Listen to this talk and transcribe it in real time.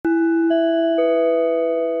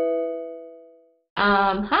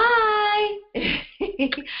Hi. I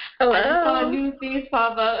just saw a Hello. new face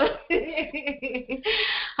pop up.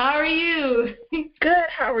 How are you? Good.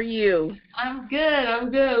 How are you? I'm good.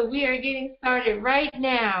 I'm good. We are getting started right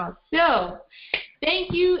now. So,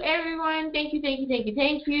 thank you, everyone. Thank you, thank you, thank you,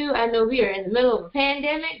 thank you. I know we are in the middle of a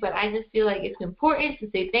pandemic, but I just feel like it's important to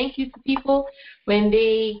say thank you to people when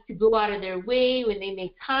they go out of their way, when they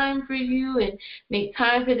make time for you and make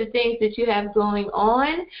time for the things that you have going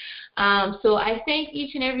on. So I thank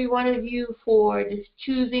each and every one of you for just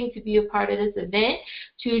choosing to be a part of this event,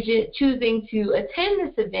 choosing to attend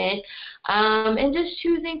this event, and just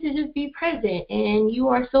choosing to just be present. And you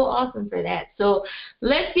are so awesome for that. So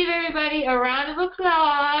let's give everybody a round of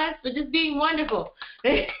applause for just being wonderful.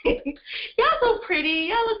 Y'all so pretty.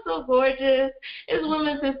 Y'all look so gorgeous. It's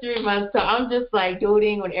Women's History Month, so I'm just like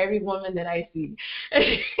doting on every woman that I see.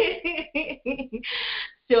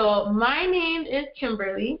 So my name is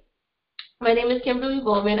Kimberly. My name is Kimberly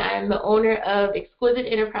Bowman. I am the owner of Exquisite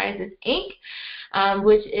Enterprises, Inc.,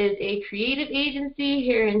 which is a creative agency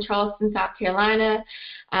here in Charleston, South Carolina.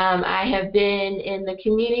 I have been in the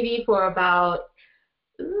community for about,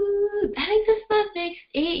 I think this month makes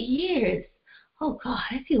 8 years. Oh, God,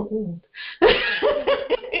 I feel old.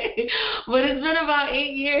 But it's been about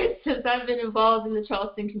 8 years since I've been involved in the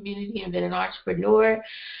Charleston community and been an entrepreneur.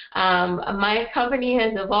 My company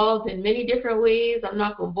has evolved in many different ways. I'm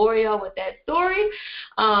not going to bore y'all with that story.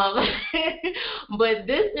 But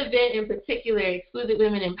this event in particular, Exquisite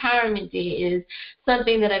Women Empowerment Day, is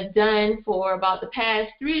something that I've done for about the past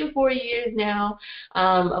 3 to 4 years now.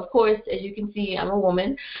 Of course, as you can see, I'm a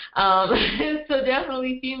woman. So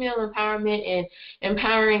definitely female empowerment and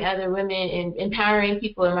empowering other women and empowering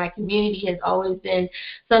people in my community has always been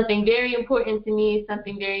something very important to me,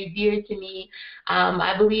 something very dear to me.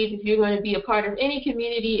 I believe if you're going to be a part of any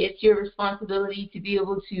community, it's your responsibility to be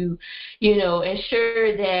able to,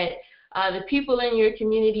 ensure that the people in your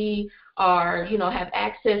community are, have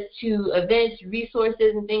access to events,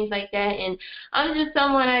 resources, and things like that. And I'm just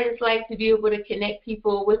someone, I just like to be able to connect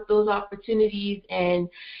people with those opportunities and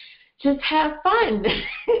just have fun.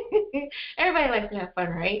 Everybody likes to have fun,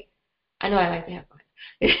 right? I know I like to have fun.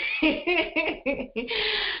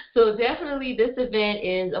 So definitely this event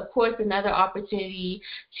is, of course, another opportunity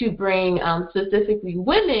to bring specifically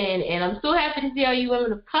women, and I'm so happy to see all you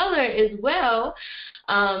women of color as well,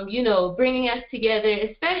 bringing us together,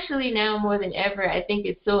 especially now more than ever. I think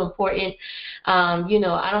it's so important. I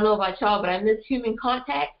don't know about y'all, but I miss human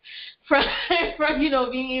contact from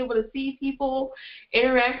being able to see people,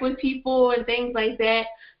 interact with people, and things like that.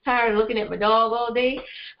 Tired of looking at my dog all day.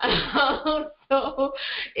 So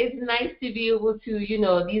it's nice to be able to,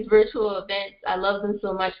 these virtual events, I love them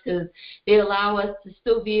so much because they allow us to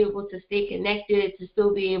still be able to stay connected, to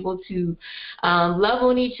still be able to love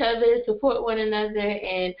on each other, support one another,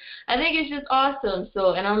 and I think it's just awesome.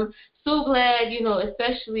 So, and I'm so glad,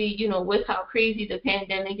 especially, with how crazy the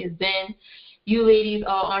pandemic has been, you ladies,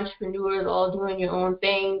 all entrepreneurs, all doing your own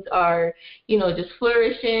things, are, just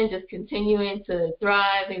flourishing, just continuing to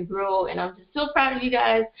thrive and grow. And I'm just so proud of you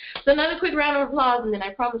guys. So another quick round of applause, and then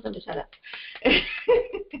I promise I'm going to shut up.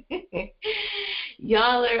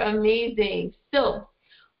 Y'all are amazing. So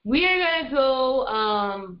we are going to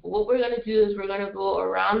go, what we're going to do is we're going to go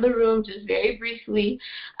around the room just very briefly.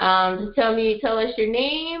 Just tell us your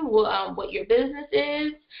name, what your business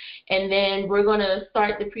is, and then we're going to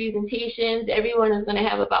start the presentations. Everyone is going to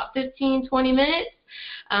have about 15, 20 minutes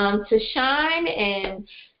to shine and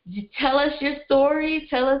tell us your story,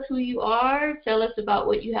 tell us who you are, tell us about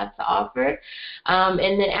what you have to offer. And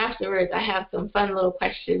then afterwards, I have some fun little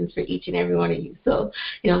questions for each and every one of you. So,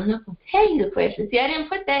 I'm not going to tell you the questions. See, I didn't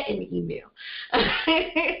put that in the email.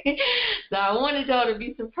 So I wanted y'all to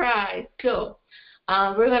be surprised. So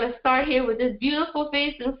we're going to start here with this beautiful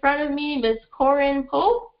face in front of me, Miss Corinne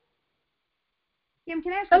Pope. Kim,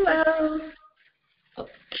 can I ask Hello.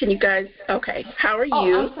 Can you guys, okay, how are you?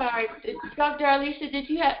 Oh, I'm sorry. Dr. Alicia, did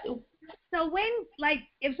you have... So when,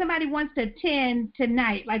 if somebody wants to attend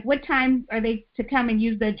tonight, what time are they to come and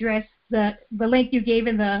use the address, the link you gave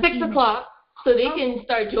in the 6 o'clock, so they can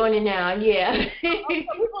start joining now, yeah. So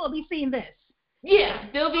people will be seeing this. Yeah,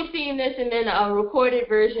 they'll be seeing this, and then a recorded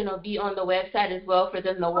version will be on the website as well for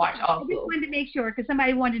them to watch also. I just wanted to make sure, because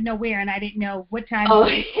somebody wanted to know where, and I didn't know what time. Oh,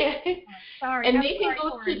 yeah. Sorry. And they can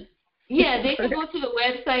go to... Yeah, they can go to the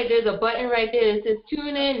website. There's a button right there that says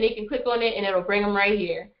tune in. They can click on it, and it'll bring them right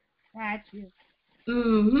here. Gotcha.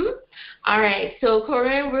 All right. So,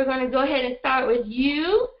 Corinne, we're going to go ahead and start with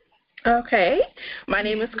you. Okay. My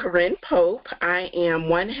name is Corinne Pope. I am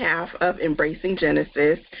one half of Embracing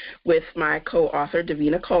Genesis with my co-author,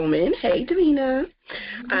 Davina Coleman. Hey, Davina.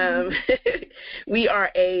 We are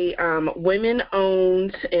a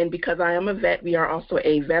women-owned, and because I am a vet, we are also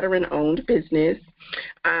a veteran-owned business.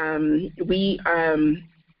 We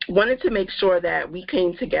wanted to make sure that we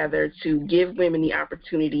came together to give women the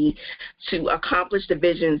opportunity to accomplish the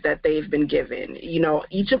visions that they've been given. You know,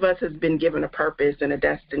 each of us has been given a purpose and a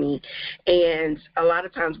destiny, and a lot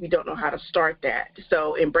of times we don't know how to start that.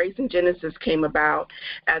 So Embracing Genesis came about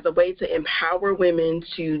as a way to empower women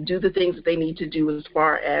to do the things that they need to do as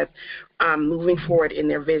far as moving forward in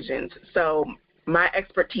their visions. So my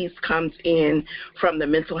expertise comes in from the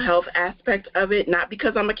mental health aspect of it, not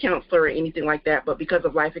because I'm a counselor or anything like that, but because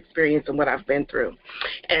of life experience and what I've been through.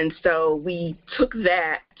 And so we took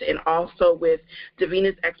that, and also with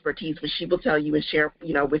Davina's expertise, which she will tell you and share,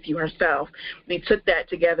 with you herself, we took that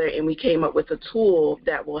together and we came up with a tool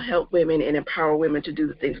that will help women and empower women to do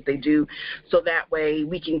the things that they do, so that way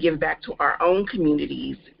we can give back to our own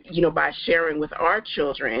communities, by sharing with our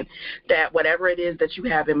children that whatever it is that you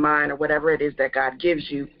have in mind or whatever it is that God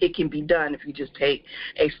gives you, it can be done if you just take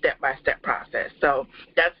a step-by-step process. So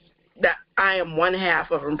that I am one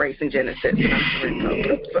half of Embracing Genesis. And I'm Corinne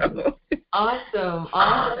Pope, so. Awesome.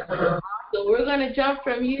 So we're going to jump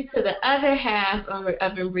from you to the other half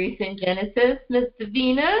of Embracing Genesis, Ms.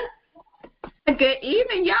 Davina. Good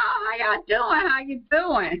evening, y'all. How you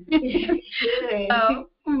doing? Good. So,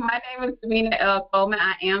 my name is Davina L. Coleman.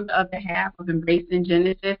 I am the other half of Embracing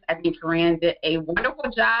Genesis. I think Corinne did a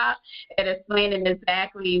wonderful job at explaining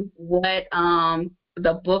exactly what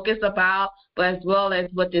the book is about, but as well as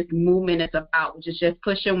what this movement is about, which is just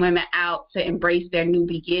pushing women out to embrace their new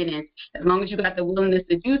beginnings. As long as you got the willingness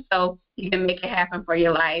to do so, you can make it happen for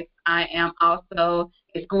your life. I am also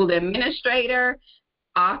a school administrator,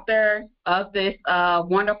 author of this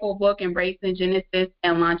wonderful book, Embracing Genesis,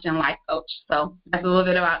 and launching life coach. So that's a little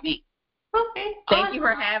bit about me. Okay. Thank you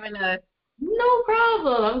for having us. No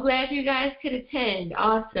problem. I'm glad you guys could attend.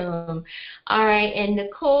 Awesome. All right, and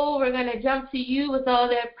Nicole, we're going to jump to you with all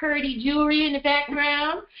that pretty jewelry in the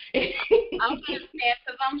background. I'm going to stand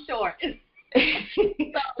because I'm short.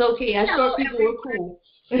 It's okay. I short people were cool.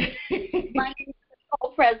 My name is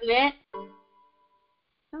Nicole, President.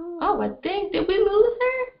 Oh, I think, did we lose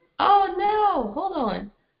her? Oh, no. Hold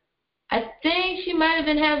on. I think she might have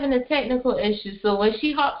been having a technical issue. So when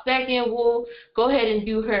she hops back in, we'll go ahead and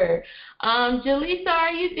do her. Jaleesa,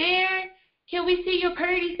 are you there? Can we see your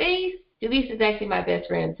pretty face? Jaleesa is actually my best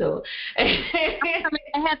friend, so. I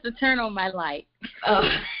have to turn on my light. Oh.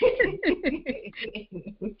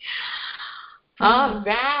 All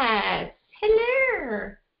right.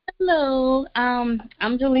 Hello. Hello.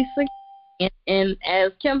 I'm Jaleesa. And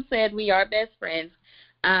as Kim said, we are best friends.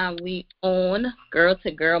 We own Girl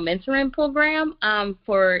to Girl Mentoring Program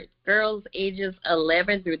for girls ages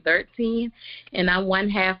 11 through 13, and I'm one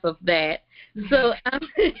half of that. So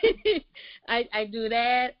I do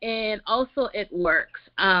that, and also it works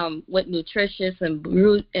with nutritious and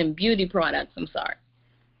beauty products.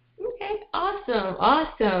 Okay,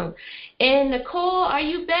 awesome. And Nicole, are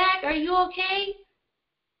you back? Are you okay?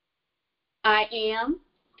 I am.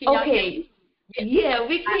 Can y'all hear me? Yeah,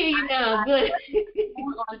 we can hear you now. Good.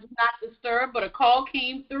 On Do Not Disturb, but a call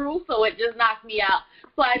came through, so it just knocked me out.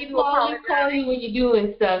 So I do apologize. Call you when you're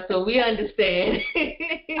doing stuff, so we understand.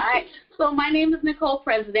 All right. So my name is Nicole,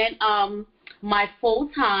 President. My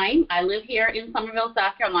full-time, I live here in Summerville,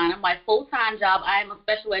 South Carolina. My full-time job, I am a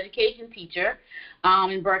special education teacher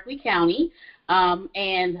in Berkeley County.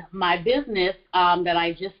 And my business that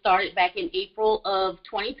I just started back in April of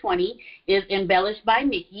 2020 is Embellished by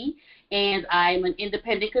Nikki, and I'm an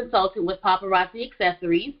independent consultant with Paparazzi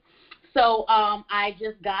Accessories. So I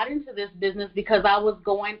just got into this business because I was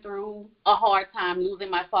going through a hard time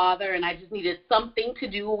losing my father, and I just needed something to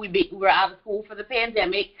do. We were out of school for the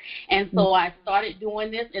pandemic, and so I started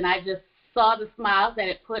doing this, and I just saw the smiles that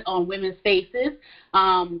it put on women's faces.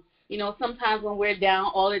 Sometimes when we're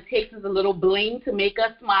down, all it takes is a little bling to make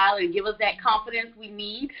us smile and give us that confidence we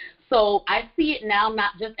need. So I see it now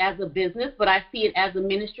not just as a business, but I see it as a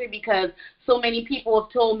ministry, because so many people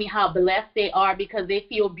have told me how blessed they are because they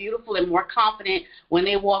feel beautiful and more confident when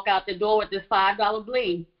they walk out the door with this $5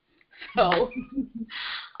 bling. So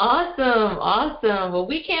awesome. Well,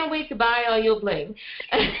 we can't wait to buy all your bling.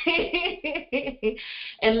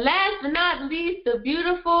 And last but not least, the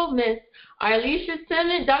beautiful Miss Arlisha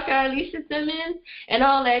Simmons, Dr. Arlisha Simmons, and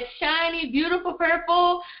all that shiny, beautiful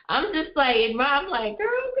purple. I'm just like, girl,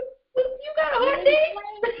 you got a hard day?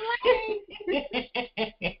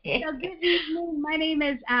 Because Good evening. My name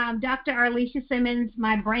is Dr. Arlisha Simmons.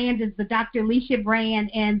 My brand is the Dr. Lisha brand,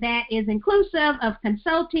 and that is inclusive of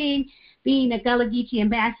consulting, being a Gullah Geechee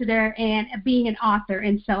ambassador, and being an author.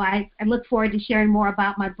 And so I look forward to sharing more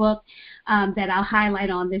about my book that I'll highlight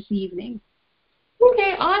on this evening.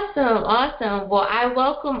 Okay, awesome. Well, I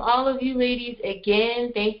welcome all of you ladies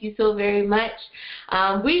again. Thank you so very much.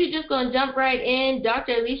 We're just going to jump right in.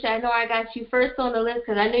 Dr. Alicia, I know I got you first on the list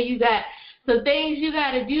because I know you got some things you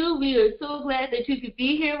got to do. We are so glad that you could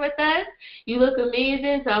be here with us. You look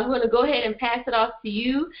amazing, so I'm going to go ahead and pass it off to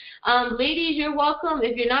you. Ladies, you're welcome.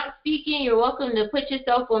 If you're not speaking, you're welcome to put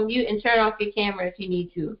yourself on mute and turn off your camera if you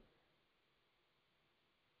need to.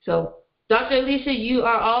 So, Dr. Alicia, you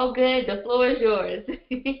are all good. The floor is yours.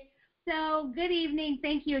 So, good evening.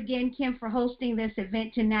 Thank you again, Kim, for hosting this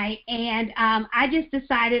event tonight. And I just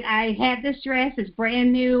decided I had this dress. It's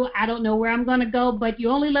brand new. I don't know where I'm going to go, but you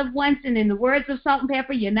only live once, and in the words of Salt and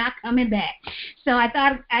Pepper, you're not coming back. So I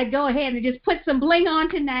thought I'd go ahead and just put some bling on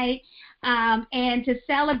tonight. And to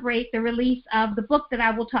celebrate the release of the book that I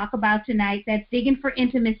will talk about tonight, that's Digging for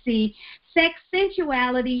Intimacy, Sex,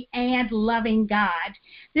 Sensuality, and Loving God.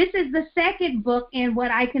 This is the second book in what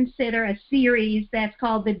I consider a series that's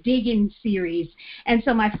called the Digging series. And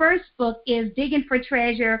so my first book is Digging for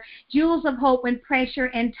Treasure, Jewels of Hope When Pressure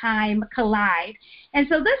and Time Collide. And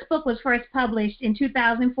so this book was first published in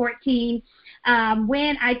 2014.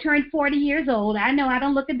 When I turned 40 years old. I know I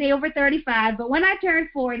don't look a day over 35, but when I turned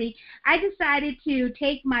 40, I decided to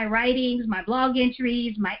take my writings, my blog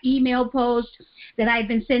entries, my email posts that I'd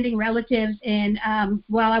been sending relatives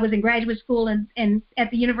while I was in graduate school and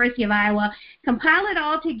at the University of Iowa, compile it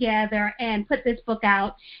all together and put this book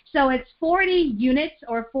out. So it's 40 units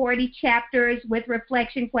or 40 chapters with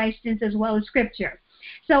reflection questions as well as scripture.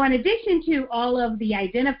 So in addition to all of the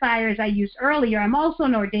identifiers I used earlier, I'm also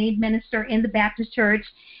an ordained minister in the Baptist Church,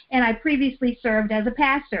 and I previously served as a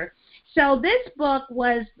pastor. So this book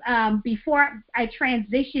was before I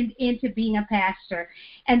transitioned into being a pastor.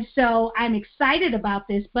 And so I'm excited about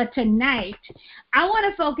this. But tonight, I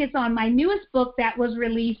want to focus on my newest book that was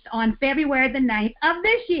released on February the 9th of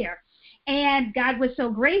this year. And God was so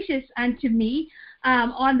gracious unto me.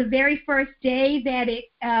 On the very first day that it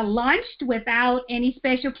launched without any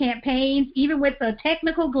special campaigns, even with a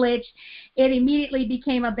technical glitch, it immediately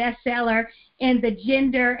became a bestseller in the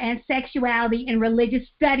gender and sexuality and religious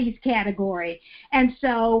studies category. And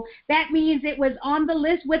so that means it was on the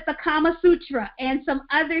list with the Kama Sutra and some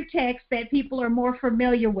other texts that people are more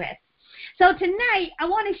familiar with. So tonight, I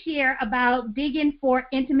want to share about Digging for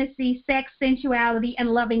Intimacy, Sex, Sensuality, and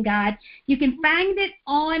Loving God. You can find it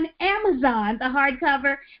on Amazon, the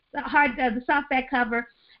hardcover, the softback cover.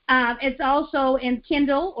 It's also in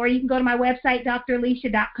Kindle, or you can go to my website,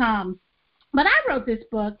 dralisha.com. But I wrote this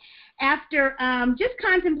book after just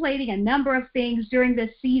contemplating a number of things during this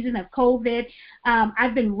season of COVID.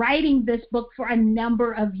 I've been writing this book for a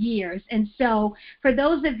number of years. And so for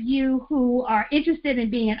those of you who are interested in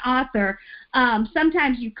being an author,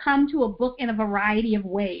 sometimes you come to a book in a variety of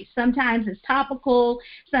ways. Sometimes it's topical.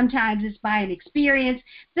 Sometimes it's by an experience.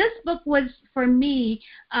 This book was, for me,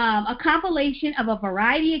 a compilation of a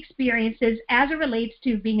variety of experiences as it relates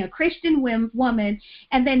to being a Christian woman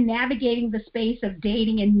and then navigating the space of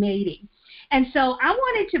dating and mating. And so I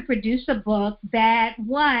wanted to produce a book that,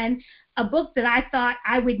 a book that I thought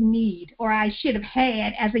I would need or I should have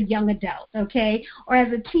had as a young adult, okay, or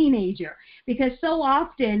as a teenager. Because so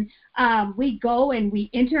often we go and we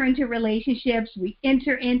enter into relationships, we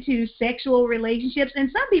enter into sexual relationships, and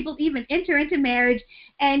some people even enter into marriage,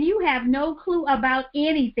 and you have no clue about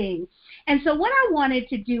anything. And so what I wanted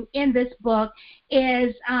to do in this book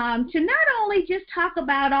is to not only just talk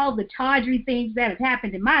about all the tawdry things that have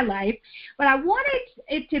happened in my life, but I wanted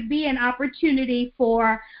it to be an opportunity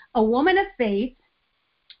for a woman of faith,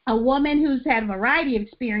 a woman who's had a variety of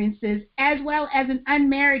experiences, as well as an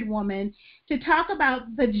unmarried woman, to talk about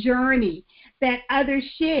the journey that others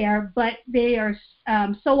share, but they are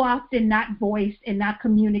so often not voiced and not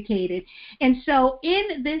communicated. And so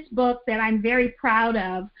in this book that I'm very proud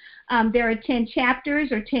of, there are 10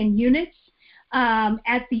 chapters or 10 units.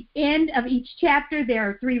 At the end of each chapter, there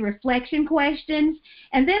are 3 reflection questions,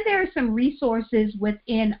 and then there are some resources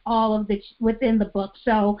within within the book.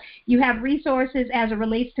 So you have resources as it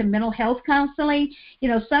relates to mental health counseling. You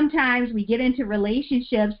know, sometimes we get into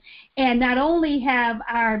relationships, and not only have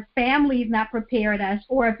our families not prepared us,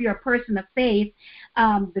 or if you're a person of faith,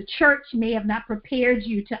 the church may have not prepared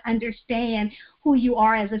you to understand who you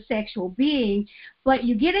are as a sexual being. But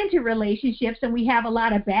you get into relationships and we have a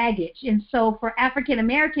lot of baggage. And so for African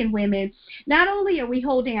American women, not only are we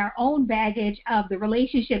holding our own baggage of the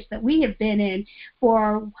relationships that we have been in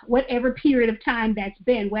for whatever period of time that's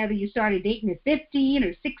been, whether you started dating at 15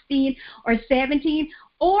 or 16 or 17,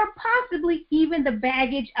 or possibly even the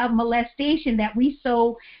baggage of molestation that we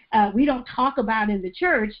don't talk about in the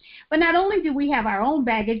church. But not only do we have our own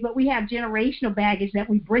baggage, but we have generational baggage that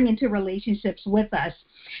we bring into relationships with us.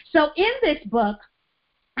 So in this book,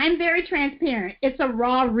 I'm very transparent. It's a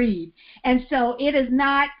raw read. And so it is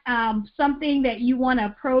not something that you want to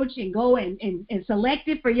approach and go and select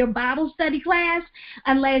it for your Bible study class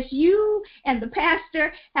unless you and the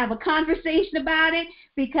pastor have a conversation about it.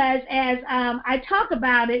 Because as I talk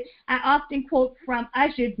about it, I often quote from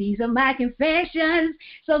Usher, "These are my confessions."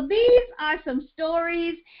 So these are some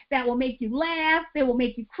stories that will make you laugh, they will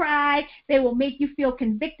make you cry, they will make you feel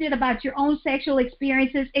convicted about your own sexual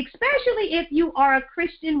experiences, especially if you are a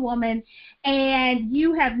Christian woman and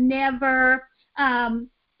you have never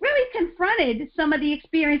really confronted some of the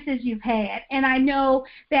experiences you've had. And I know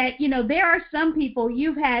that, there are some people,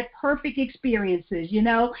 you've had perfect experiences,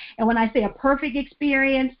 and when I say a perfect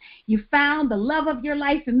experience, you found the love of your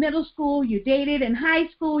life in middle school, you dated in high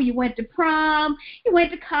school, you went to prom, you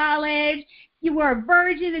went to college, you were a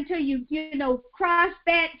virgin until you crossed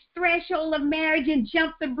that threshold of marriage and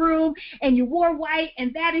jumped the broom, and you wore white,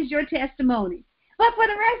 and that is your testimony. But for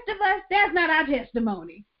the rest of us, that's not our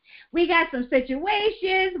testimony. We got some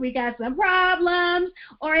situations, we got some problems,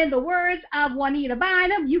 or in the words of Juanita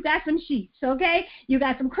Bynum, you got some sheets, okay? You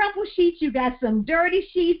got some crumpled sheets, you got some dirty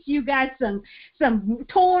sheets, you got some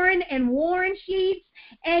torn and worn sheets,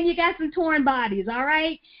 and you got some torn bodies, all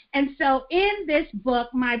right? And so in this book,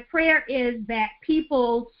 my prayer is that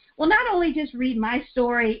people will not only just read my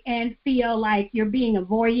story and feel like you're being a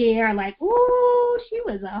voyeur, like, ooh, she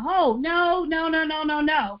was a hoe. No.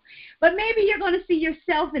 But maybe you're going to see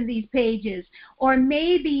yourself in these pages, or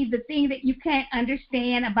maybe the thing that you can't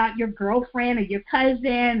understand about your girlfriend or your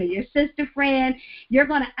cousin or your sister friend, you're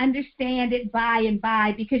going to understand it by and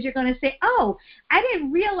by, because you're going to say, oh, I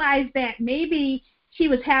didn't realize that maybe she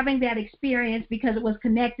was having that experience because it was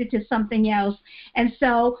connected to something else. And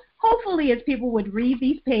so hopefully as people would read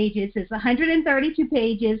these pages, it's 132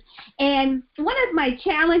 pages, and one of my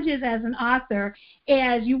challenges as an author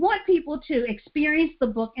is you want people to experience the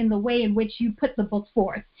book in the way in which you put the book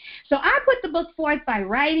forth. So I put the book forth by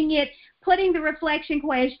writing it, putting the reflection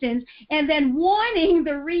questions, and then wanting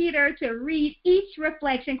the reader to read each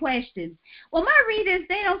reflection question. Well, my readers,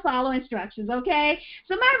 they don't follow instructions, okay?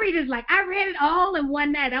 So my readers like, I read it all in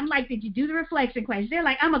one night. I'm like, did you do the reflection questions? They're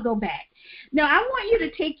like, I'm going to go back. No, I want you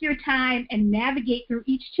to take your time and navigate through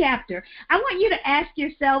each chapter. I want you to ask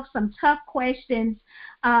yourself some tough questions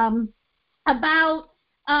about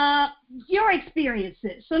your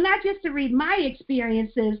experiences. So not just to read my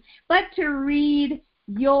experiences, but to read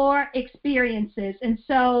your experiences. And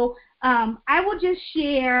so I will just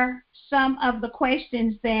share some of the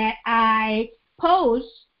questions that I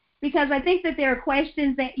pose, because I think that there are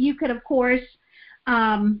questions that you could, of course,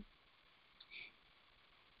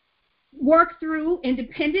 work through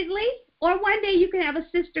independently, or one day you can have a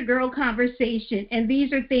sister-girl conversation, and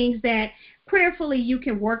these are things that prayerfully you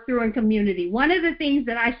can work through in community. One of the things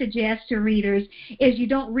that I suggest to readers is you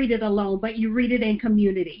don't read it alone, but you read it in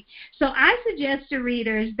community. So I suggest to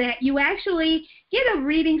readers that you actually get a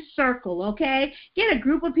reading circle, okay? Get a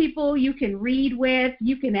group of people you can read with,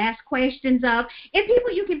 you can ask questions of, and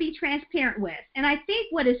people you can be transparent with. And I think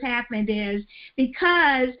what has happened is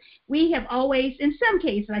because we have always, in some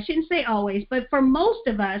cases, I shouldn't say always, but for most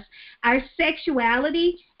of us, our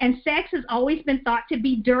sexuality and sex has always been thought to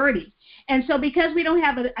be dirty. And so because we don't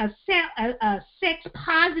have a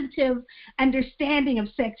sex-positive understanding of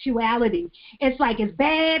sexuality, it's like it's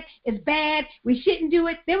bad, we shouldn't do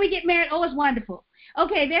it, then we get married, oh, it's wonderful.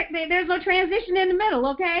 Okay, there's no transition in the middle,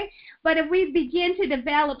 okay? But if we begin to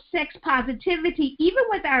develop sex positivity, even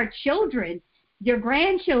with our children, your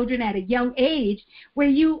grandchildren at a young age, where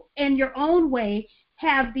you, in your own way,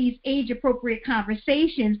 have these age-appropriate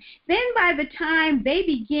conversations, then by the time they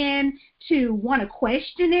begin to want to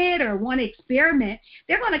question it or want to experiment,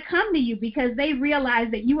 they're going to come to you because they realize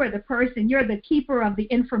that you are the person, you're the keeper of the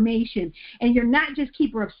information, and you're not just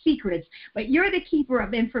keeper of secrets, but you're the keeper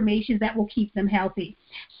of information that will keep them healthy.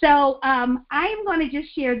 So I'm going to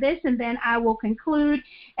just share this, and then I will conclude.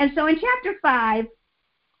 And so in Chapter 5,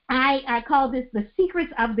 I call this The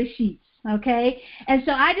Secrets of the Sheets. Okay, and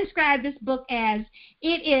so I describe this book as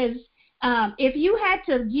it is if you had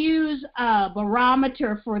to use a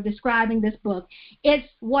barometer for describing this book, it's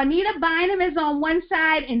Juanita Bynum is on one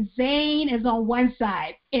side and Zane is on one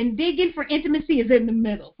side, and Digging for Intimacy is in the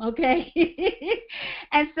middle, okay?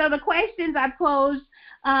 And so the questions I posed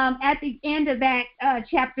at the end of that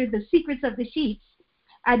chapter, The Secrets of the Sheets.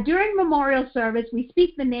 During memorial service, we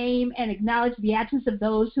speak the name and acknowledge the absence of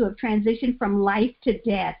those who have transitioned from life to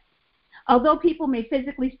death. Although people may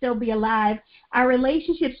physically still be alive, our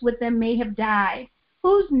relationships with them may have died.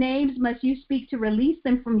 Whose names must you speak to release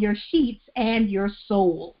them from your sheets and your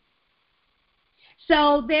soul?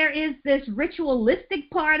 So there is this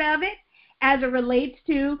ritualistic part of it as it relates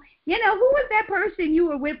to, who was that person you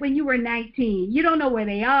were with when you were 19? You don't know where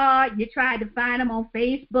they are. You tried to find them on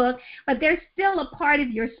Facebook, but they're still a part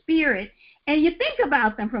of your spirit, and you think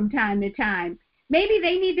about them from time to time. Maybe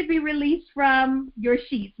they need to be released from your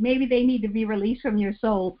sheets. Maybe they need to be released from your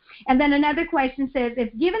soul. And then another question says,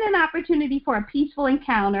 if given an opportunity for a peaceful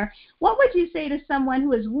encounter, what would you say to someone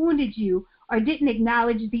who has wounded you or didn't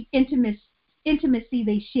acknowledge the intimacy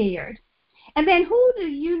they shared? And then who do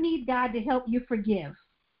you need God to help you forgive?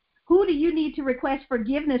 Who do you need to request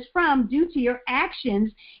forgiveness from due to your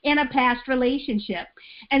actions in a past relationship?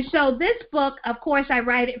 And so this book, of course, I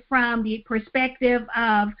write it from the perspective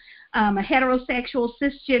of a heterosexual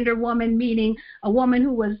cisgender woman, meaning a woman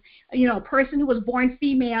who was, a person who was born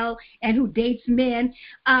female and who dates men.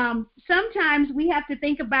 Sometimes we have to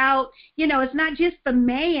think about, it's not just the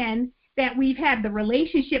man that we've had the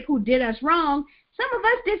relationship who did us wrong. Some of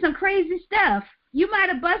us did some crazy stuff. You might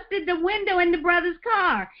have busted the window in the brother's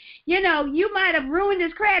car. You might have ruined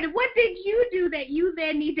his credit. What did you do that you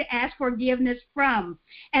then need to ask forgiveness from?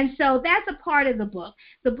 And so that's a part of the book.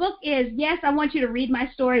 The book is, yes, I want you to read my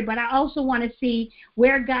story, but I also want to see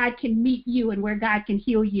where God can meet you and where God can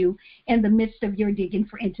heal you in the midst of your digging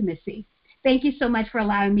for intimacy. Thank you so much for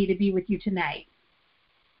allowing me to be with you tonight.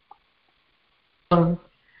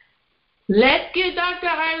 Let's give Dr.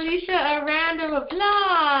 Arlisha a round of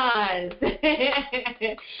applause.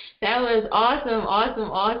 That was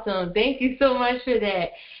awesome. Thank you so much for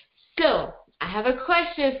that. So I have a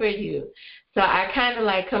question for you. So I kind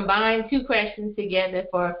of combined two questions together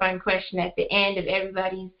for a fun question at the end of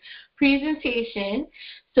everybody's presentation.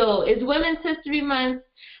 So it's Women's History Month.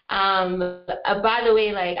 By the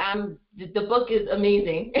way, the book is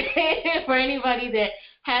amazing. For anybody that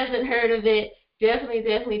hasn't heard of it, definitely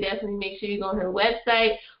make sure you go on her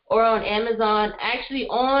website or on Amazon. Actually,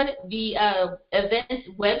 on the event's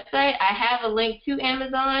website, I have a link to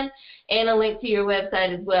Amazon and a link to your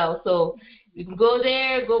website as well. So you can go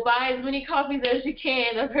there, go buy as many copies as you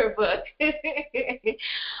can of her book.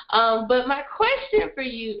 But my question for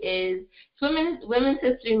you is, Women's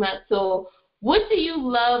History Month. So what do you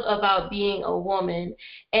love about being a woman,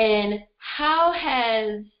 and how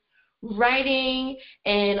has writing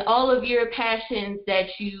and all of your passions that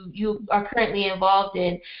you are currently involved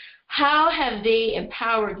in, how have they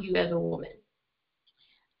empowered you as a woman?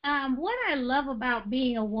 What I love about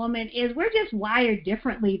being a woman is we're just wired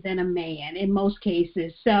differently than a man in most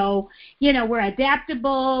cases. So, we're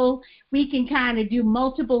adaptable. We can kind of do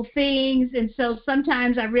multiple things. And so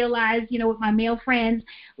sometimes I realize, with my male friends,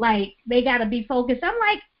 they got to be focused. I'm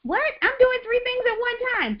like, what? I'm doing 3 things at one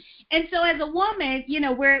time. And so as a woman,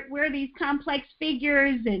 we're these complex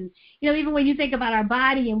figures. And, even when you think about our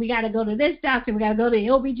body and we got to go to this doctor, we got to go to the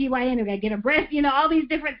OBGYN, we got to get a breast, all these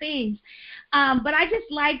different things. But I just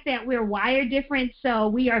like that we're wired different. So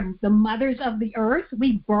we are the mothers of the earth.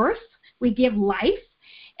 We birth, we give life.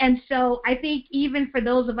 And so I think even for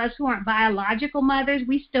those of us who aren't biological mothers,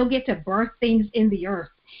 we still get to birth things in the earth.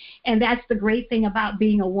 And that's the great thing about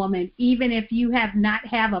being a woman. Even if you have not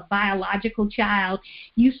have a biological child,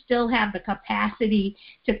 you still have the capacity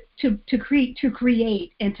to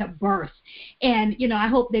create and to birth. And, I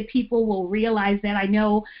hope that people will realize that. I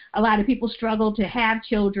know a lot of people struggle to have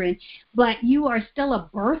children, but you are still a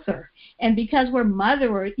birther. And because we're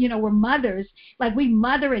mothers, we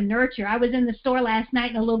mother and nurture. I was in the store last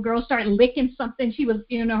night and a little girl started licking something she was,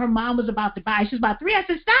 her mom was about to buy. She was about 3. I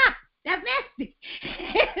said, stop. That's nasty.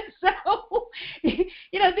 So,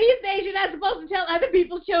 these days you're not supposed to tell other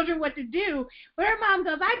people's children what to do. But her mom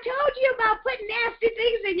goes, I told you about putting nasty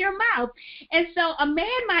things in your mouth. And so a man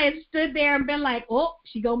might have stood there and been like, oh,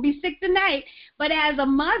 she's going to be sick tonight. But as a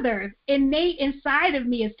mother, innate inside of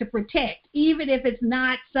me is to protect, even if it's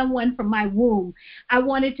not someone from my womb. I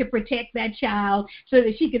wanted to protect that child so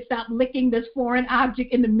that she could stop licking this foreign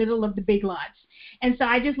object in the middle of the big lots. And so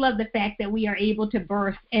I just love the fact that we are able to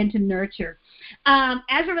birth and to nurture. As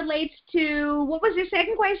it relates to, what was your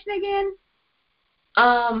second question again?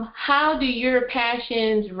 how do your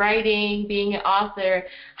passions, writing, being an author,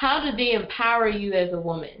 how do they empower you as a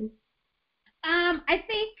woman? I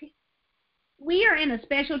think we are in a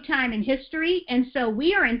special time in history, and so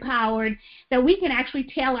we are empowered that we can actually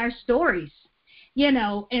tell our stories,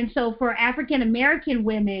 and so for African American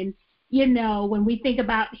women, when we think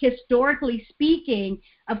about historically speaking,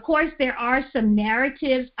 of course, there are some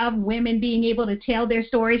narratives of women being able to tell their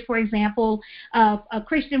stories. For example, a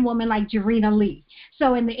Christian woman like Jarena Lee.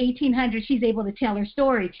 So in the 1800s, she's able to tell her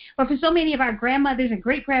story. But for so many of our grandmothers and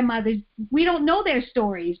great-grandmothers, we don't know their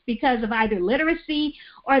stories because of either literacy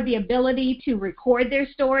or the ability to record their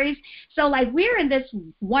stories. So like we're in this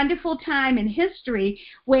wonderful time in history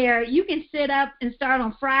where you can sit up and start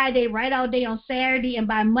on Friday, write all day on Saturday, and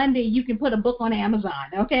by Monday you can put a book on Amazon,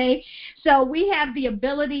 okay? So we have the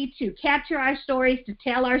ability to capture our stories, to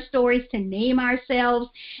tell our stories, to name ourselves,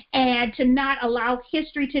 and to not allow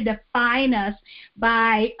history to define us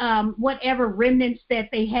by whatever remnants that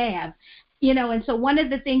they have. And so one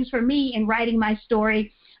of the things for me in writing my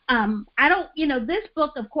story, this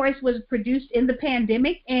book, of course, was produced in the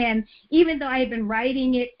pandemic, and even though I had been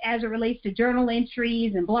writing it as it relates to journal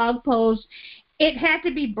entries and blog posts, it had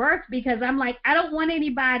to be birthed because I'm like, I don't want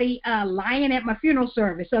anybody lying at my funeral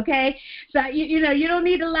service, okay? So, you don't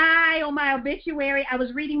need to lie on my obituary. I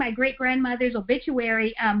was reading my great-grandmother's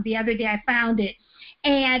obituary the other day. I found it.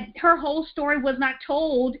 And her whole story was not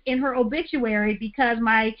told in her obituary because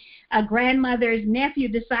my grandmother's nephew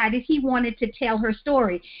decided he wanted to tell her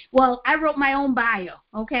story. Well, I wrote my own bio,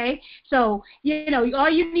 okay? So, all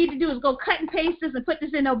you need to do is go cut and paste this and put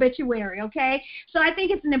this in obituary, okay? So I think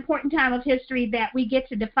it's an important time of history that we get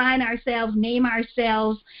to define ourselves, name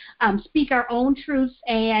ourselves, speak our own truths,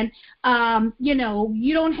 and,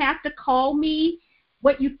 you don't have to call me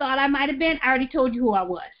what you thought I might have been. I already told you who I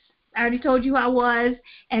was.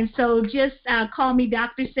 And so just call me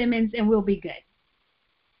Dr. Simmons and we'll be good.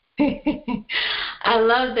 I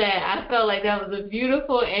love that. I felt like that was a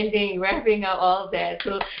beautiful ending, wrapping up all of that.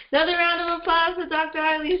 So another round of applause for Dr.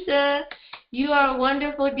 Arlisha. You are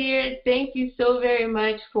wonderful, dear. Thank you so very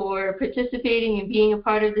much for participating and being a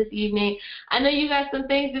part of this evening. I know you got some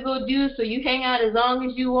things to go do, so you hang out as long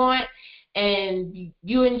as you want. And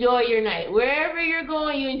you enjoy your night. Wherever you're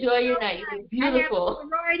going, you enjoy your night. It's beautiful. I have a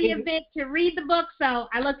sorority event to read the book, so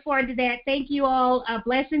I look forward to that. Thank you all.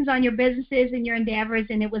 Blessings on your businesses and your endeavors,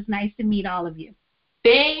 and it was nice to meet all of you.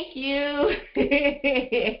 Thank you.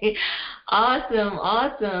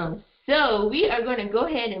 Awesome. So we are going to go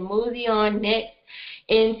ahead and mosey on next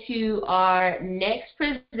into our next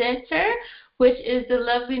presenter, which is the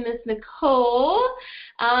lovely Miss Nicole.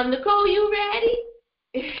 Nicole, you ready?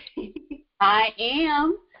 I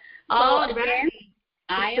am. All right.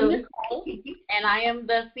 I am Nicole, and I am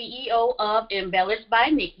the CEO of Embellished by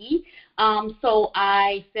Nikki. So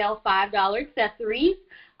I sell $5 accessories.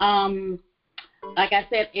 Like I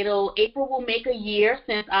said, April will make a year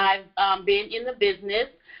since I've been in the business.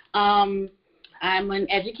 I'm an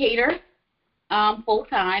educator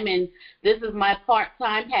full-time, and this is my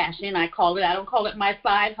part-time passion. I don't call it my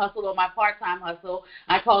side hustle or my part-time hustle.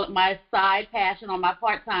 I call it my side passion or my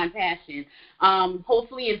part-time passion.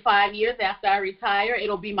 Hopefully in 5 years after I retire,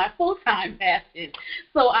 it'll be my full-time passion.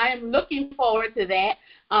 So I am looking forward to that.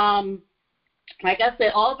 Like I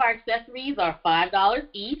said, all of our accessories are $5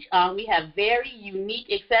 each. We have very unique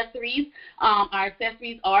accessories. Our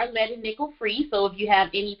accessories are lead and nickel free, so if you have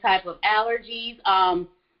any type of allergies,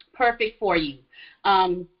 perfect for you.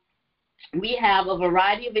 We have a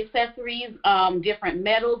variety of accessories, different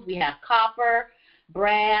metals. We have copper,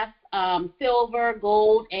 brass, silver,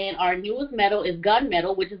 gold, and our newest metal is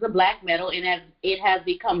gunmetal, which is a black metal, and it has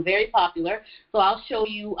become very popular. So I'll show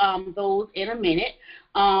you those in a minute.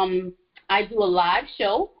 I do a live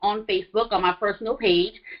show on Facebook on my personal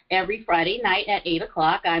page every Friday night at 8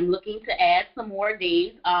 o'clock. I'm looking to add some more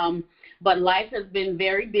days, but life has been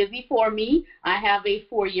very busy for me. I have a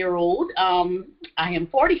 4-year-old. I am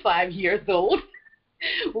 45 years old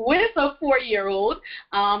with a 4-year-old,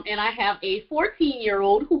 and I have a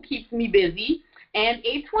 14-year-old who keeps me busy, and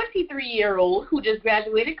a 23-year-old who just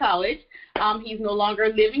graduated college. He's no longer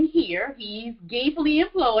living here. He's gainfully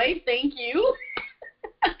employed. Thank you.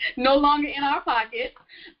 No longer in our pockets.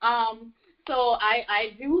 So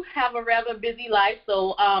I do have a rather busy life.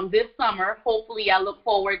 So this summer, hopefully, I look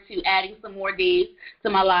forward to adding some more days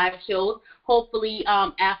to my live shows. Hopefully,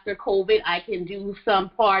 after COVID, I can do some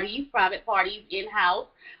parties, private parties in-house.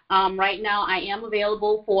 Right now, I am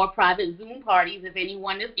available for private Zoom parties if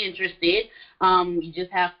anyone is interested. You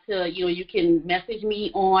just have to, you can message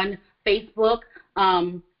me on Facebook.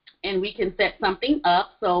 and we can set something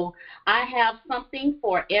up. So I have something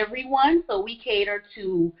for everyone. So we cater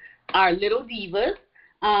to our little divas.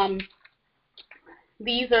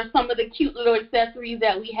 These are some of the cute little accessories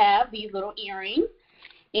that we have, these little earrings.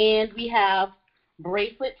 And we have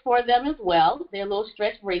bracelets for them as well. They're little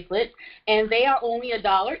stretch bracelets, and they are only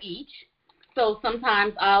 $1 each. So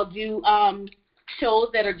sometimes I'll do shows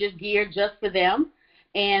that are just geared just for them,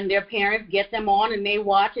 and their parents get them on and they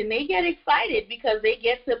watch and they get excited because they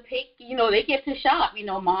get to pick, they get to shop.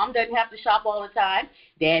 Mom doesn't have to shop all the time.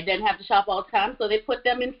 Dad doesn't have to shop all the time. So they put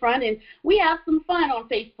them in front and we have some fun on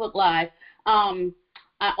Facebook Live.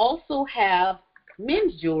 I also have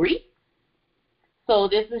men's jewelry. So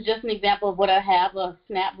this is just an example of what I have, a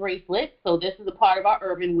snap bracelet. So this is a part of our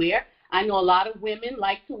urban wear. I know a lot of women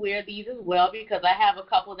like to wear these as well because I have a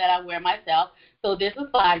couple that I wear myself. So this is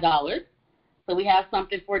 $5. So we have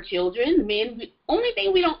something for children. Men, only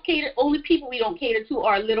people we don't cater to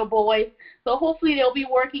are little boys. So hopefully they'll be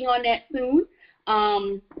working on that soon.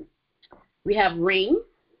 We have rings.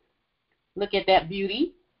 Look at that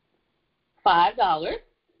beauty. $5.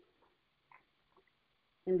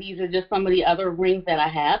 And these are just some of the other rings that I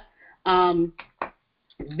have.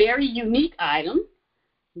 Very unique items.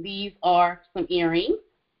 These are some earrings,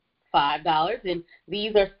 $5. And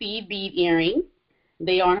these are seed bead earrings.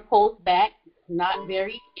 They are on a post back, not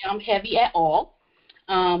very heavy at all.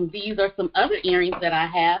 These are some other earrings that I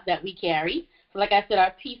have that we carry. So like I said,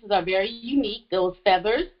 our pieces are very unique. Those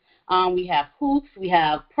feathers. We have hoops. We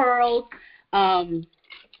have pearls.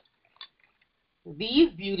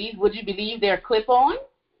 These beauties, would you believe they're clip-on?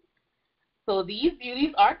 So these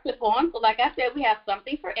beauties are clip-on. So like I said, we have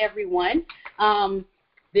something for everyone.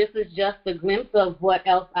 This is just a glimpse of what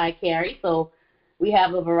else I carry. So we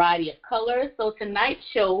have a variety of colors. So tonight's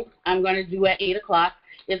show I'm going to do at 8 o'clock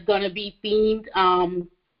is going to be themed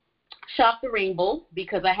Shop the Rainbow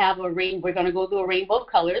because I have a rainbow. We're going to go through a rainbow of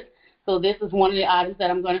colors. So this is one of the items that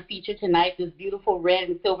I'm going to feature tonight, this beautiful red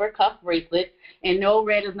and silver cuff bracelet. And no,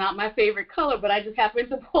 red is not my favorite color, but I just happen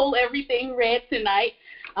to pull everything red tonight.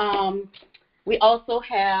 We also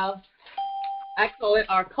have, I call it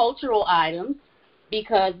our cultural items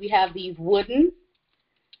because we have these wooden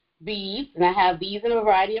beads, and I have these in a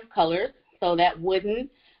variety of colors. So that wooden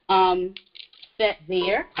set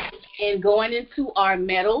there. And going into our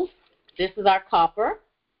metals, this is our copper.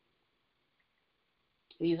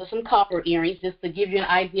 These are some copper earrings just to give you an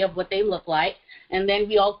idea of what they look like. And then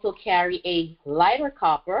we also carry a lighter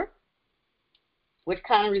copper, which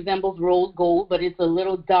kind of resembles rose gold, but it's a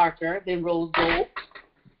little darker than rose gold.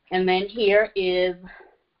 And then here is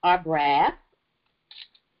our brass.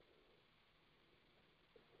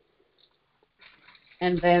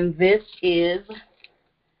 And then this is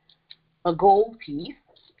a gold piece.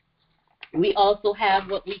 We also have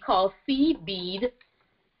what we call seed bead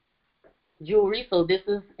jewelry. So this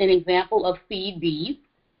is an example of seed beads.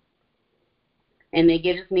 And they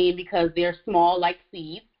get its name because they're small like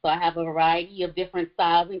seeds. So I have a variety of different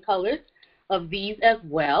styles and colors of these as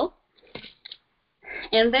well.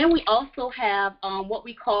 And then we also have what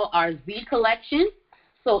we call our Z collection.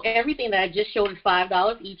 So everything that I just showed is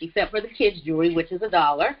 $5 each except for the kids' jewelry, which is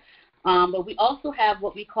 $1. But we also have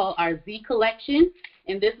what we call our Z collection.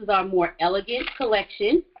 And this is our more elegant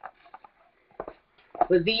collection.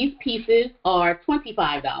 But these pieces are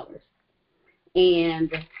 $25.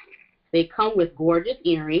 And they come with gorgeous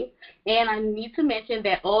earrings. And I need to mention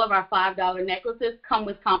that all of our $5 necklaces come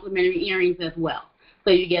with complimentary earrings as well. So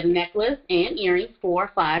you get a necklace and earrings for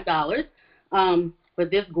 $5 for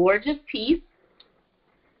this gorgeous piece.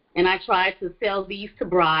 And I try to sell these to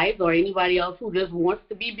brides or anybody else who just wants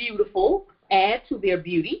to be beautiful, add to their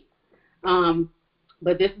beauty.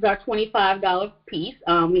 But this is our $25 piece.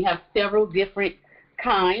 We have several different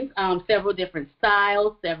kinds, several different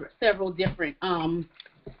styles, several different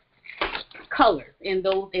colors in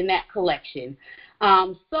that collection.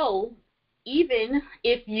 So even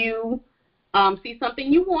if you see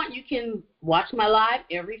something you want, you can watch my live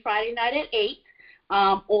every Friday night at 8.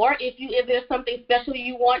 Or if there's something special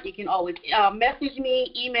you want, you can always message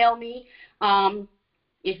me, email me.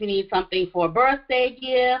 If you need something for a birthday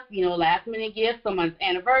gift, last minute gift, someone's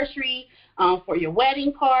anniversary, for your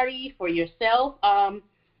wedding party, for yourself, I'm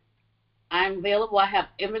available. I have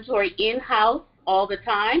inventory in-house all the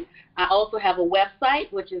time. I also have a website,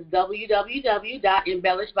 which is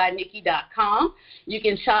www.embellishbynikki.com. You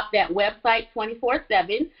can shop that website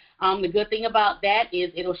 24/7. The good thing about that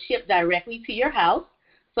is it'll ship directly to your house.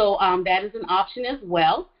 So that is an option as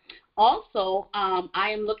well. Also, I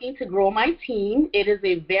am looking to grow my team. It is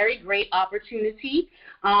a very great opportunity,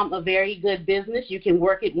 a very good business. You can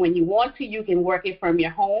work it when you want to. You can work it from your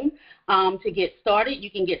home. To get started, you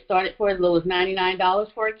can get started for as low as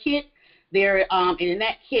 $99 for a kit. And in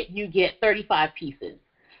that kit, you get 35 pieces.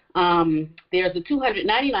 There's a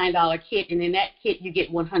 $299 kit, and in that kit, you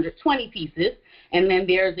get 120 pieces. And then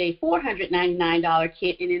there's a $499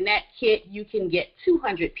 kit, and in that kit, you can get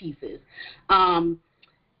 200 pieces.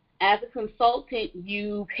 As a consultant,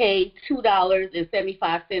 you pay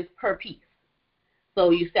 $2.75 per piece.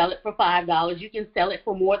 So you sell it for $5. You can sell it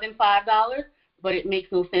for more than $5, but it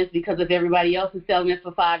makes no sense because if everybody else is selling it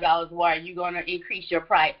for $5, why are you going to increase your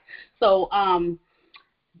price? So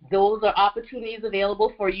those are opportunities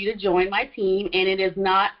available for you to join my team, and it is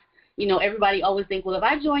not, everybody always think, well, if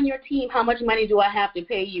I join your team, how much money do I have to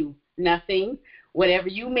pay you? Nothing. Whatever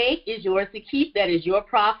you make is yours to keep. That is your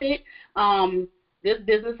profit. This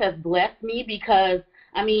business has blessed me because,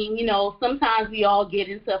 sometimes we all get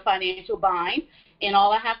into a financial bind, and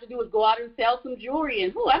all I have to do is go out and sell some jewelry,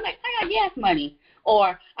 and I'm like, I got gas money.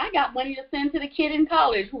 Or I got money to send to the kid in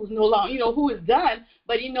college who's no longer, who is done.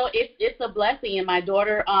 But, it's a blessing. And my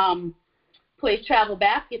daughter plays travel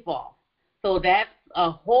basketball. So that's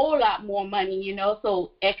a whole lot more money,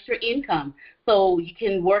 so extra income. So you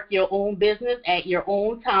can work your own business at your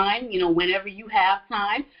own time, whenever you have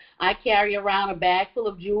time. I carry around a bag full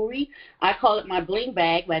of jewelry. I call it my bling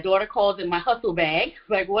bag. My daughter calls it my hustle bag,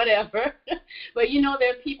 like whatever. But,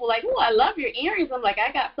 there's people like, oh, I love your earrings. I'm like,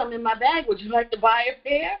 I got some in my bag. Would you like to buy a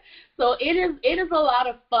pair? So it is a lot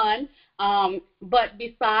of fun. But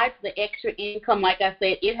besides the extra income, like I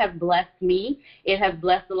said, it has blessed me. It has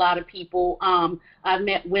blessed a lot of people. I've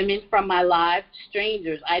met women from my lives,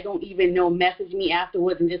 strangers I don't even know, message me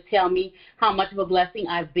afterwards and just tell me how much of a blessing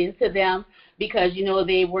I've been to them because,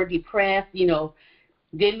 they were depressed,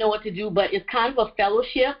 didn't know what to do. But it's kind of a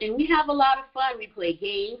fellowship, and we have a lot of fun. We play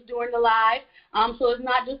games during the live. So it's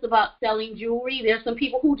not just about selling jewelry. There's some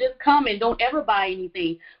people who just come and don't ever buy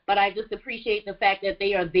anything, but I just appreciate the fact that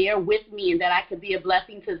they are there with me and that I could be a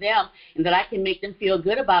blessing to them and that I can make them feel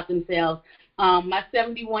good about themselves. My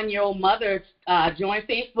 71-year-old mother joined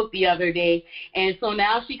Facebook the other day, and so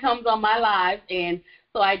now she comes on my lives, and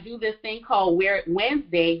so I do this thing called Wear It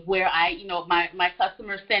Wednesday where my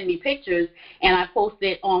customers send me pictures, and I post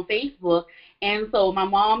it on Facebook. And so my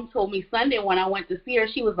mom told me Sunday when I went to see her,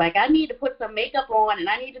 she was like, I need to put some makeup on and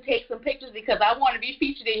I need to take some pictures because I want to be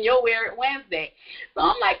featured in your Wear It Wednesday. So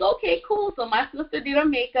I'm like, okay, cool. So my sister did her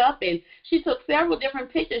makeup and she took several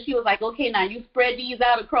different pictures. She was like, okay, now you spread these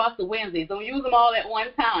out across the Wednesdays. Don't use them all at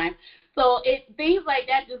one time. So things like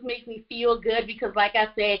that just makes me feel good because, like I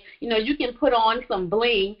said, you can put on some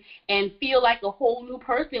bling and feel like a whole new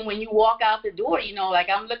person when you walk out the door, like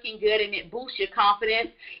I'm looking good, and it boosts your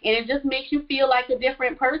confidence, and it just makes you feel like a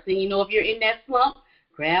different person. If you're in that slump,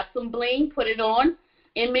 grab some bling, put it on,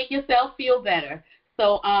 and make yourself feel better.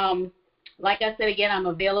 So, like I said, again, I'm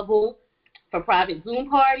available for private Zoom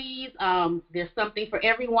parties. There's something for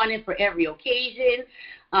everyone and for every occasion.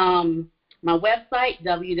 My website,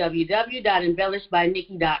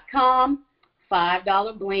 www.embellishbynikki.com.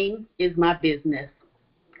 $5 bling is my business.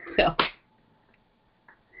 So.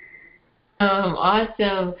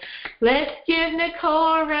 Awesome. Let's give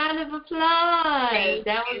Nicole a round of applause.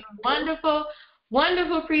 That was a wonderful,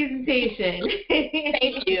 wonderful presentation.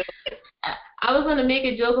 Thank you. I was going to make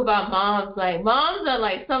a joke about moms. Like, moms are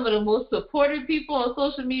like some of the most supportive people on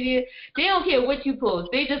social media. They don't care what you post.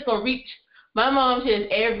 They just going to reach. My mom shares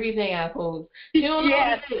everything I post. She don't know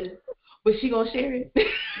what it is, but she going to share it.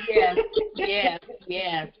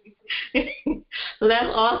 Yes. So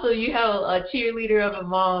that's awesome. You have a cheerleader of a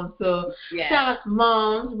mom. So shout out to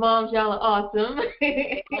moms. Moms, y'all are awesome.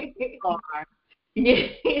 Yeah.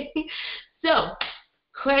 So,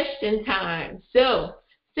 question time. So,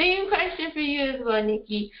 same question for you as well,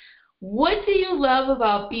 Nikki. What do you love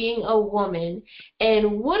about being a woman,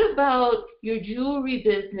 and what about your jewelry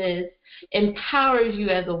business empowers you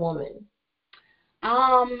as a woman?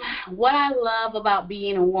 What I love about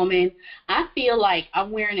being a woman, I feel like I'm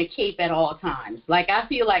wearing a cape at all times. Like, I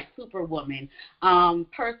feel like Superwoman.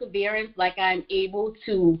 Perseverance, like I'm able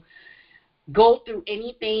to go through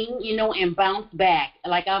anything, and bounce back.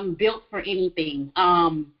 Like I'm built for anything.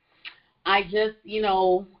 I just,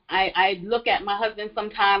 I look at my husband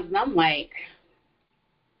sometimes and I'm like,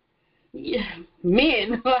 yeah,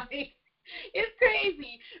 men, like, it's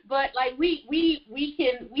crazy. But like we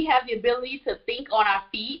have the ability to think on our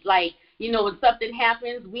feet. Like, when something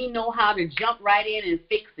happens, we know how to jump right in and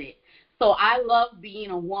fix it. So I love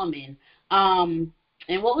being a woman. And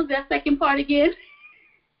what was that second part again?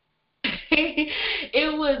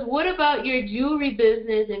 It was, what about your jewelry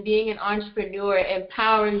business and being an entrepreneur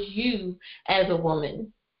empowers you as a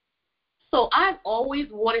woman? So I've always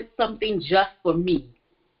wanted something just for me.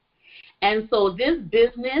 And so this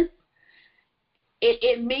business,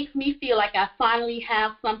 it makes me feel like I finally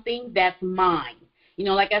have something that's mine. You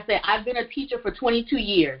know, like I said, I've been a teacher for 22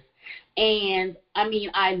 years. And, I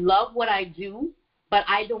mean, I love what I do, but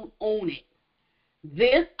I don't own it.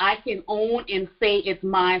 This I can own and say it's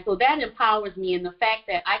mine. So that empowers me, and the fact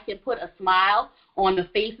that I can put a smile on the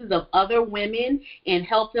faces of other women and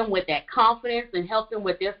help them with that confidence and help them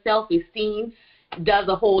with their self-esteem does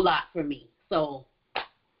a whole lot for me. So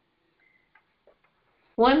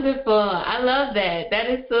wonderful. I love that. That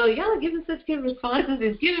is so, y'all are giving such good responses.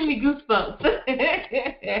 It's giving me goosebumps.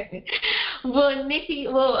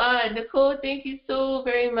 Nicole, thank you so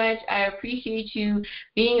very much. I appreciate you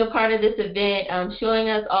being a part of this event, showing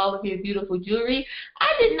us all of your beautiful jewelry.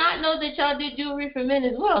 I did not know that y'all did jewelry for men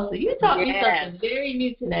as well, so you taught me something very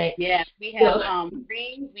new tonight. Yes, we have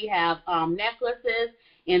rings, we have necklaces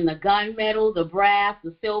in the gunmetal, the brass,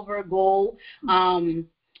 the silver, gold.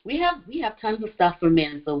 We have tons of stuff for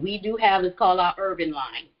men, so we do have, it's called our urban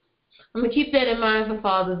line. I'm going to keep that in mind for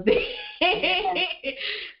Father's Day.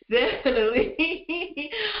 Definitely.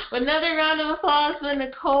 Another round of applause for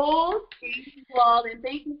Nicole. Thank you, Paul, and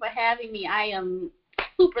thank you for having me. I am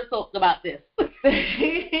super stoked about this.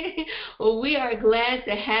 Well, we are glad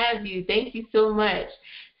to have you. Thank you so much.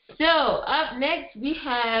 So up next, we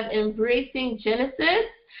have Embracing Genesis,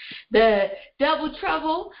 the double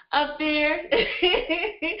trouble up there,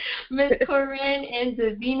 Miss Corinne and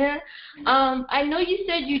Davina. I know you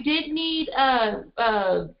said you did need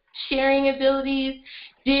sharing abilities.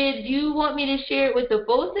 Did you want me to share it with the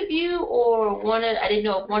both of you, or I didn't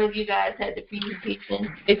know if one of you guys had the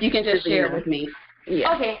presentation. If you can just share it with me.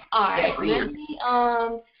 Yeah. Okay, all right. Let me,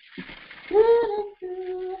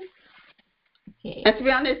 okay. And to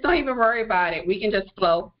be honest, don't even worry about it. We can just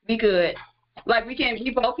flow. Be good. Like we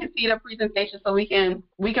both can see the presentation, so we can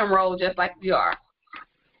roll just like we are.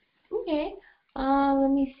 Okay.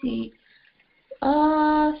 Let me see.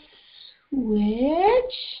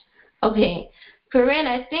 Switch. Okay. Corinne,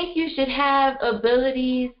 I think you should have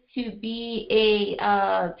abilities to be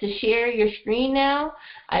to share your screen now.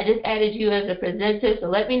 I just added you as a presenter, so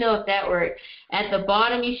let me know if that works. At the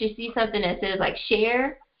bottom, you should see something that says like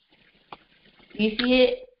share. Do you see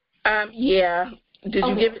it? Yeah. Did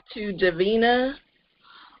you give it to Davina?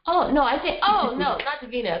 Oh, no, no, not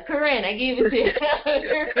Davina. Corinne, I gave it to you.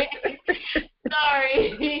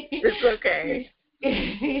 Sorry. It's okay.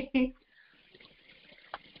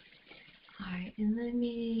 All right, and let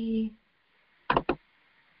me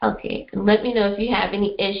know if you have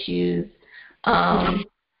any issues.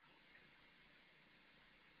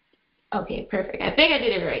 Okay, perfect. I think I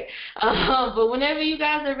did it right. But whenever you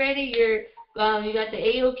guys are ready, you got the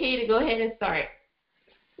A-OK to go ahead and start.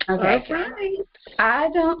 Okay. Right. I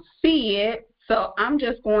don't see it, so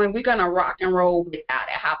we're going to rock and roll without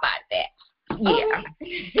it. How about that? Yeah.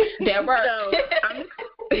 That works.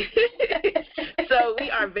 So we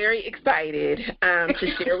are very excited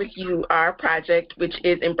to share with you our project, which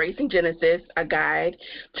is Embracing Genesis, a guide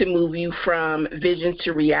to move you from vision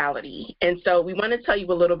to reality. And so we want to tell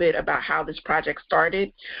you a little bit about how this project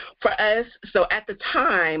started for us. So at the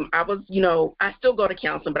time, I was, I still go to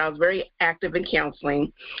counseling, but I was very active in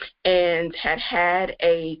counseling and had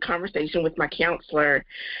a conversation with my counselor,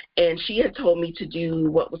 and she had told me to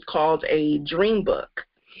do what was called a dream book.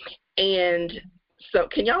 And so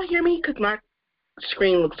can y'all hear me? Because my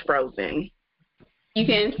screen looks frozen. You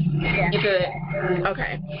can. You good.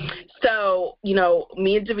 Okay. So,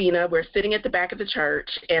 me and Davina, we're sitting at the back of the church,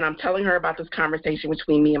 and I'm telling her about this conversation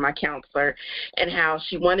between me and my counselor and how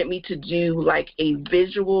she wanted me to do like a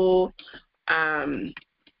visual,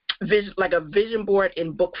 like a vision board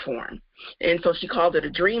in book form. And so she called it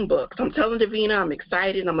a dream book. So I'm telling Davina, I'm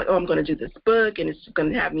excited. I'm like, I'm going to do this book, and it's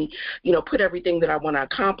going to have me, put everything that I want to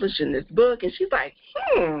accomplish in this book. And she's like,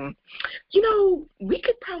 we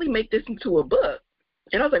could probably make this into a book.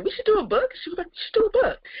 And I was like, we should do a book? She was like, we should do a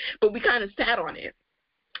book. But we kind of sat on it.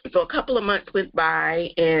 So a couple of months went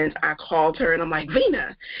by, and I called her, and I'm like,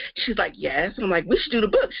 Vina. She's like, yes. And I'm like, we should do the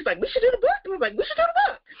book. She's like, we should do the book. And I was like, we should do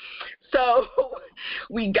the book. So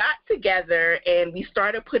we got together, and we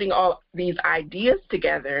started putting all these ideas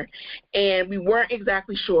together, and we weren't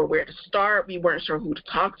exactly sure where to start. We weren't sure who to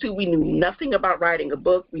talk to. We knew nothing about writing a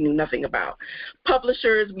book. We knew nothing about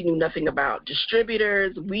publishers. We knew nothing about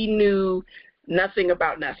distributors. We knew nothing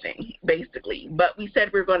about nothing, basically. But we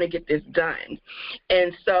said we were going to get this done.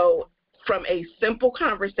 And so from a simple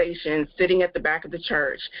conversation sitting at the back of the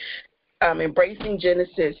church, Embracing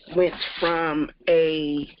Genesis went from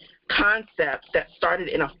a concept that started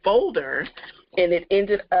in a folder, and it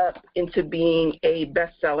ended up into being a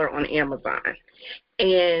bestseller on Amazon.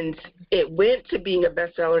 And it went to being a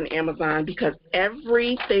bestseller on Amazon because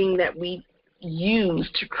everything that we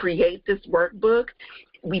used to create this workbook,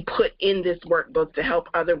 we put in this workbook to help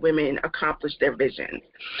other women accomplish their visions.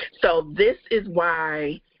 So this is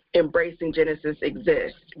why Embracing Genesis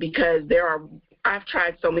exists, because I've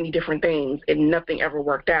tried so many different things and nothing ever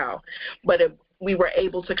worked out. But we were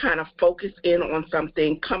able to kind of focus in on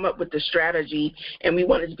something, come up with the strategy, and we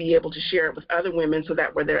wanted to be able to share it with other women so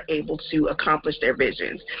that they're able to accomplish their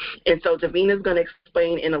visions. And so Davina's going to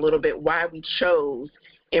explain in a little bit why we chose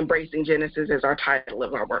Embracing Genesis as our title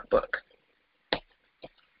of our workbook.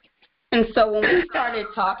 And so when we started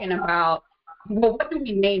talking about, well, what do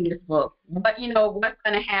we name this book? What's going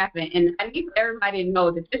to happen? And I need everybody to know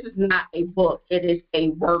that this is not a book. It is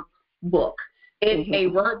a workbook. It's a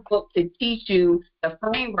workbook to teach you the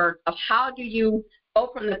framework of how do you go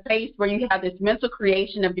from the place where you have this mental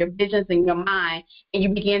creation of your visions in your mind, and you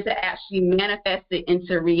begin to actually manifest it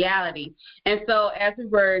into reality. And so as we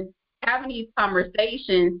were having these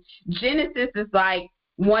conversations, Genesis is like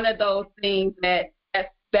one of those things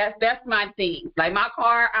that's my thing. Like my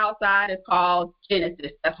car outside is called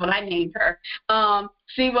Genesis. That's what I named her.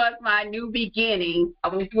 She was my new beginning.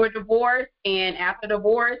 When you were divorced, and after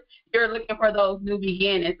divorce, you're looking for those new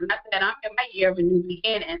beginnings. And I said, I'm in my year of a new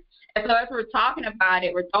beginning. And so as we're talking about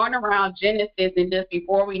it, we're throwing around Genesis, and just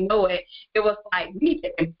before we know it, it was like, we need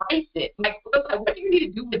to embrace it. Like, it was like, what do you need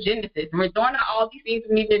to do with Genesis? And we're throwing out all these things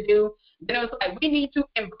we need to do. Then it was like, we need to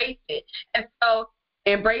embrace it. And so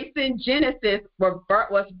Embracing Genesis was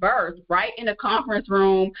birthed right in the conference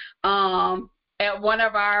room at one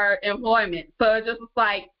of our employments. So it just was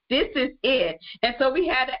like, this is it. And so we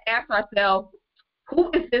had to ask ourselves, who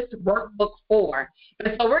is this workbook for?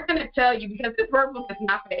 And so we're going to tell you, because this workbook is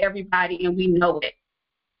not for everybody, and we know it.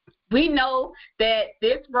 We know that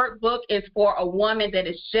this workbook is for a woman that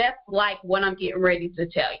is just like what I'm getting ready to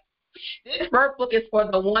tell you. This workbook is for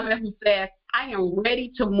the woman who says, I am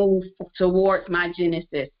ready to move towards my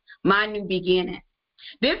Genesis, my new beginning.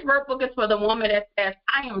 This workbook is for the woman that says,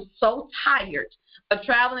 I am so tired of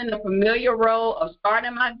traveling the familiar road of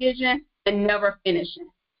starting my vision and never finishing.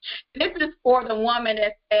 This is for the woman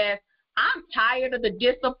that says, I'm tired of the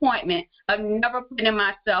disappointment of never putting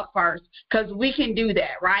myself first, because we can do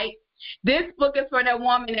that, right? This book is for that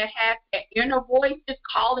woman that has that inner voice just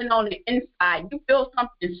calling on the inside. You feel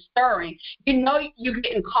something stirring. You know you're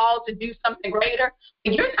getting called to do something greater,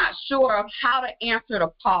 but you're not sure of how to answer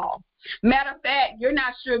the call. Matter of fact, you're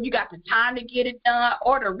not sure if you got the time to get it done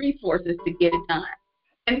or the resources to get it done.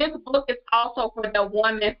 And this book is also for the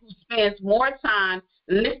woman who spends more time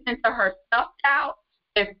listening to her self-doubt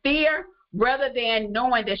and fear rather than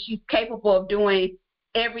knowing that she's capable of doing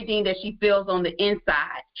everything that she feels on the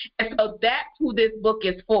inside. And so that's who this book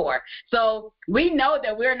is for. So we know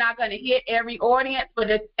that we're not going to hit every audience, but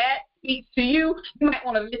if that speaks to you, you might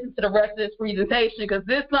want to listen to the rest of this presentation, because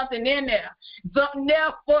there's something in there, something there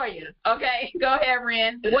for you. Okay, go ahead,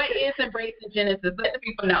 Ren. What is Embracing Genesis? Let the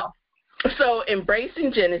people know. So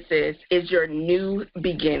Embracing Genesis is your new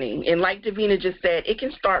beginning. And like Davina just said, it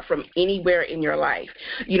can start from anywhere in your life.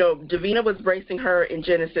 You know, Davina was embracing her in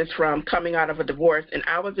Genesis from coming out of a divorce, and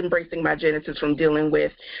I was embracing my Genesis from dealing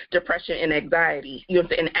with depression and anxiety. You know,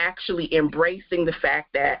 and actually embracing the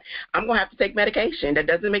fact that I'm going to have to take medication. That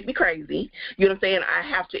doesn't make me crazy. You know what I'm saying? I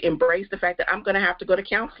have to embrace the fact that I'm going to have to go to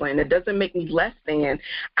counseling. It doesn't make me less than.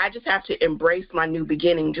 I just have to embrace my new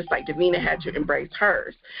beginning, just like Davina had to embrace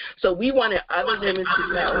hers. So we wanted other women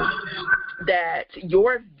to know that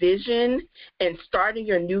your vision and starting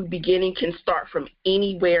your new beginning can start from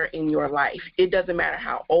anywhere in your life. It doesn't matter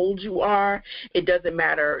how old you are. It doesn't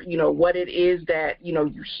matter, you know, what it is that, you know,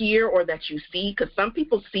 you hear or that you see, because some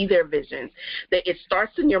people see their visions. That it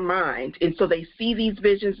starts in your mind, and so they see these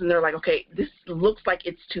visions and they're like, okay, this looks like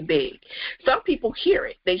it's too big. Some people hear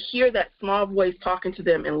it. They hear that small voice talking to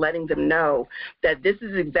them and letting them know that this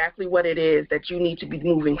is exactly what it is that you need to be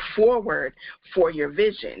moving forward for your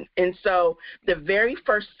vision. And so the very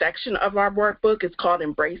first section of our workbook is called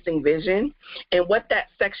Embracing Vision. And what that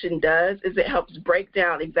section does is it helps break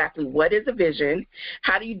down exactly what is a vision,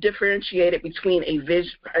 how do you differentiate it between a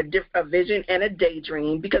vision and a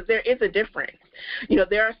daydream, because there is a difference. You know,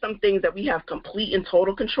 there are some things that we have complete and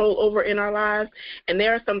total control over in our lives, and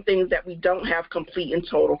there are some things that we don't have complete and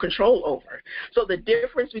total control over. So the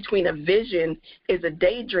difference between a vision and a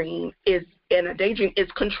daydream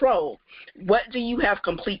is control. What do you have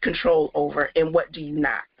complete control over and what do you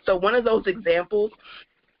not? So one of those examples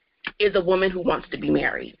is a woman who wants to be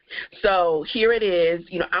married. So here it is,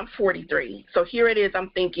 I'm 43. So here it is,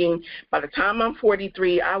 I'm thinking by the time I'm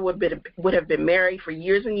 43, I would have been married for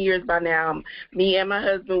years and years by now. Me and my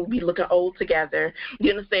husband would be looking old together. You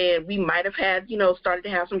know what I'm saying? We might have had, started to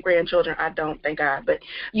have some grandchildren. I don't, thank God. But,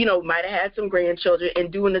 might have had some grandchildren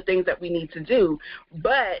and doing the things that we need to do.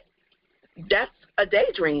 But that's a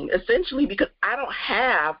daydream, essentially, because I don't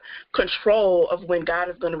have control of when God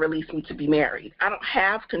is going to release me to be married. I don't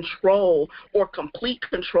have control or complete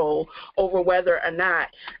control over whether or not,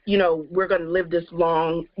 we're going to live this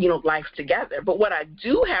long, life together. But what I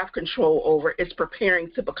do have control over is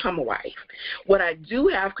preparing to become a wife. What I do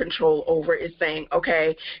have control over is saying,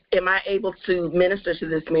 okay, am I able to minister to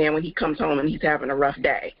this man when he comes home and he's having a rough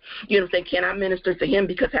day? Can I minister to him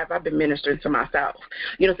because have I been ministering to myself?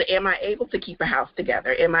 Am I able to keep a house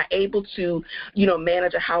together? Am I able to,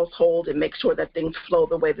 manage a household and make sure that things flow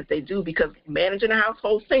the way that they do? Because managing a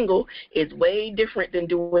household single is way different than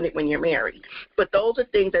doing it when you're married. But those are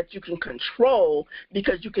things that you can control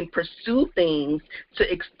because you can pursue things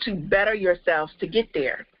to better yourselves to get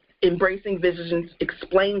there. Embracing Visions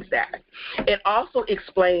explains that. It also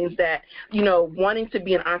explains that, wanting to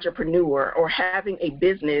be an entrepreneur or having a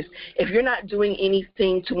business, if you're not doing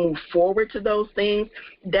anything to move forward to those things,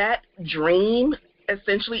 that dream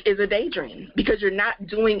essentially is a daydream because you're not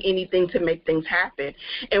doing anything to make things happen.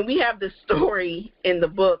 And we have this story in the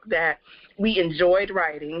book that we enjoyed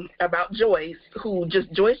writing about Joyce,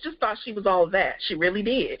 Joyce just thought she was all that. She really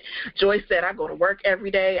did. Joyce said, I go to work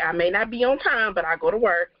every day. I may not be on time, but I go to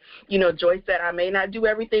work. Joyce said, I may not do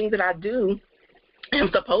everything that I'm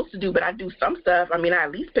supposed to do, but I do some stuff. I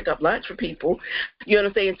at least pick up lunch for people. You know what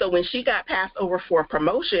I'm saying? So when she got passed over for a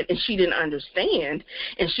promotion and she didn't understand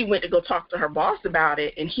and she went to go talk to her boss about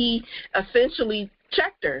it, and he essentially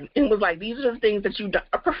checked her and was like, these are the things that you do,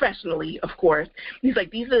 professionally, of course. He's like,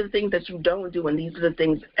 these are the things that you don't do, and these are the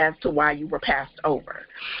things as to why you were passed over.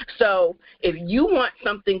 So if you want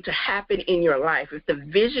something to happen in your life, if the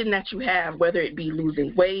vision that you have, whether it be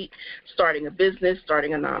losing weight, starting a business,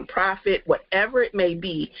 starting a nonprofit, whatever it may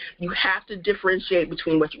be, you have to differentiate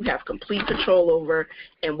between what you have complete control over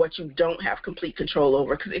and what you don't have complete control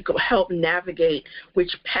over, because it will help navigate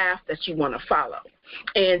which path that you want to follow.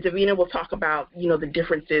 And Davina will talk about, the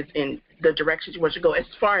differences in the directions you want to go as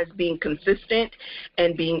far as being consistent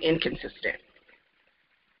and being inconsistent.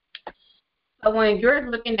 So when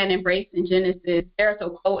you're looking at Embracing Genesis, there's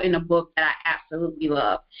a quote in the book that I absolutely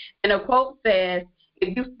love. And the quote says,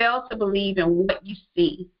 if you fail to believe in what you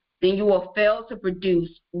see, then you will fail to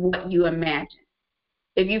produce what you imagine.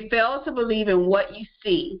 If you fail to believe in what you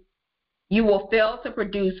see, you will fail to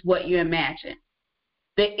produce what you imagine.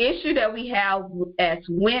 The issue that we have as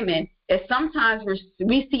women is sometimes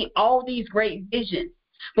we see all these great visions,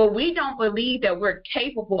 but we don't believe that we're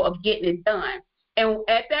capable of getting it done. And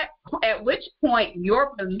at which point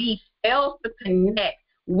your belief fails to connect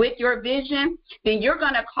with your vision, then you're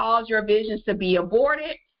going to cause your visions to be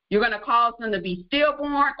aborted, you're going to cause them to be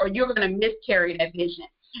stillborn, or you're going to miscarry that vision.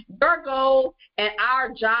 Your goal and our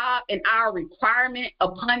job and our requirement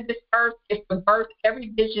upon this earth is to birth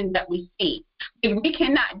every vision that we see. And we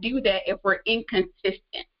cannot do that if we're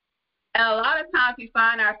inconsistent. And a lot of times we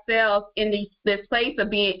find ourselves in this place of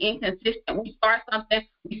being inconsistent. We start something,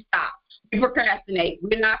 we stop. We procrastinate.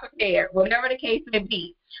 We're not prepared, whatever the case may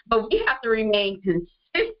be. But we have to remain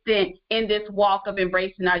consistent in this walk of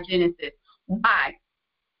embracing our Genesis. Why?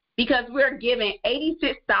 Because we're given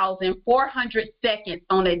 86,400 seconds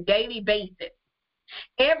on a daily basis.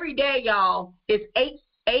 Every day, y'all, is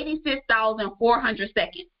 86,400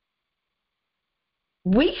 seconds.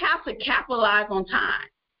 We have to capitalize on time.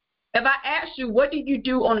 If I ask you, what do you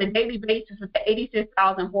do on a daily basis with the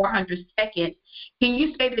 86,400 seconds, can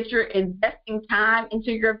you say that you're investing time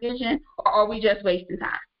into your vision, or are we just wasting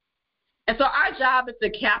time? And so our job is to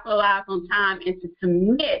capitalize on time and to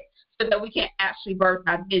commit so that we can actually birth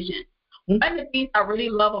our vision. One of the things I really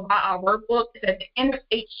love about our workbook is at the end of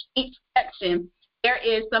each section, there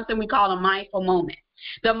is something we call a mindful moment.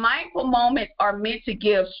 The mindful moments are meant to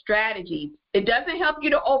give strategies. It doesn't help you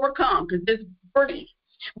to overcome because it's pretty,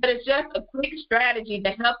 but it's just a quick strategy to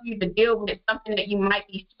help you to deal with something that you might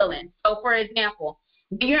be feeling. So, for example,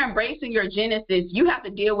 when you're embracing your Genesis, you have to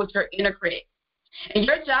deal with your inner critic. And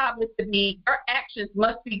your job is your actions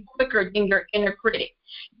must be quicker than your inner critic.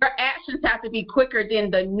 Your actions have to be quicker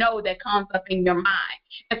than the no that comes up in your mind.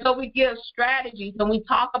 And so we give strategies and we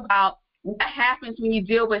talk about what happens when you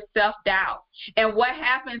deal with self-doubt and what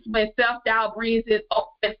happens when self-doubt brings its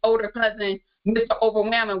older cousin, Mr.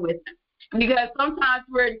 Overwhelming, with him. because sometimes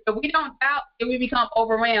we don't doubt and we become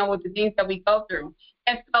overwhelmed with the things that we go through.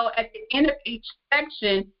 And so at the end of each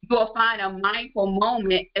section, you will find a mindful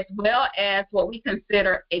moment as well as what we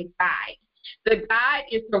consider a guide. The guide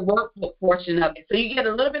is the workbook portion of it. So you get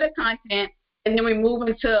a little bit of content, and then we move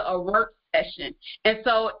into a work session. And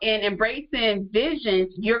so in Embracing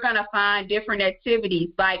Visions, you're going to find different activities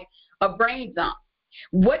like a brain dump.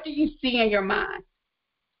 What do you see in your mind?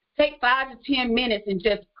 Take 5 to 10 minutes and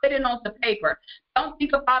just put it on the paper. Don't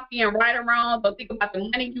think about being right or wrong. Don't think about the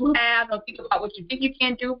money you have. Don't think about what you think you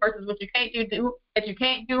can do versus what you can't do. That you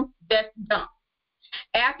can't do, just dump.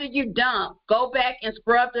 After you dump, go back and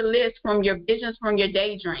scrub the list from your visions, from your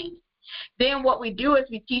daydreams. Then what we do is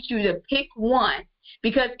we teach you to pick one,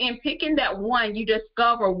 because in picking that one, you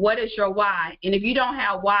discover what is your why. And if you don't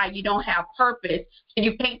have why, you don't have purpose, so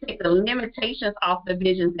you can't take the limitations off the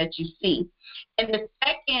visions that you see. In the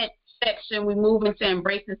second section, we move into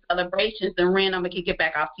Embracing Celebrations, and Ren, I'm going to kick it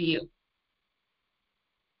back off to you.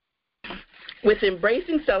 With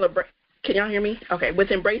Embracing Celebrations, can y'all hear me? Okay.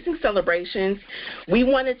 With Embracing Celebrations, we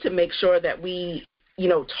wanted to make sure that we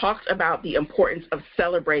talked about the importance of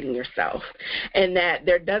celebrating yourself, and that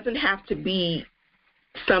there doesn't have to be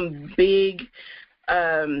some big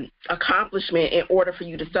accomplishment in order for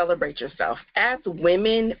you to celebrate yourself. As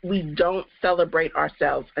women, we don't celebrate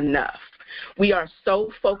ourselves enough. We are so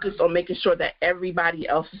focused on making sure that everybody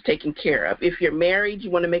else is taken care of. If you're married, you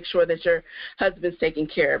want to make sure that your husband's taken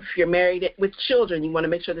care of. If you're married with children, you want to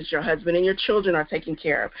make sure that your husband and your children are taken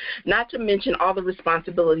care of. Not to mention all the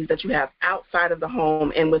responsibilities that you have outside of the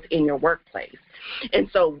home and within your workplace. And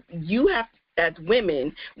so you have, as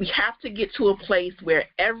women, we have to get to a place where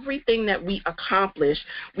everything that we accomplish,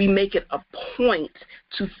 we make it a point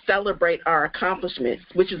to celebrate our accomplishments,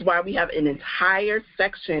 which is why we have an entire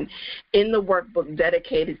section in the workbook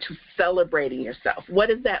dedicated to celebrating yourself. What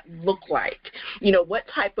does that look like? What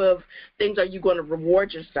type of things are you going to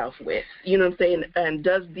reward yourself with? You know what I'm saying? And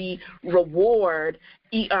does the reward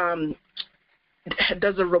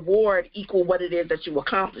equal what it is that you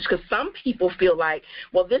accomplish? Because some people feel like,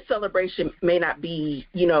 well, this celebration may not be,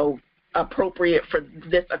 appropriate for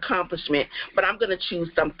this accomplishment, but I'm going to choose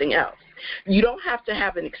something else. You don't have to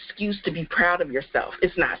have an excuse to be proud of yourself.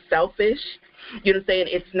 It's not selfish. You know what I'm saying?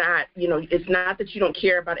 It's not, it's not that you don't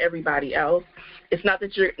care about everybody else. It's not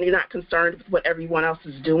that you're not concerned with what everyone else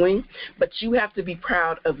is doing, but you have to be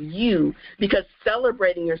proud of you, because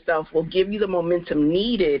celebrating yourself will give you the momentum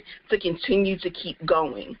needed to continue to keep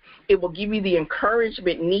going. It will give you the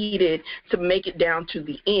encouragement needed to make it down to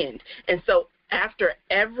the end. And so after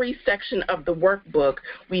every section of the workbook,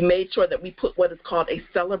 we made sure that we put what is called a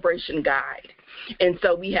celebration guide. And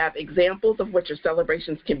so we have examples of what your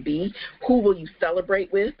celebrations can be. Who will you celebrate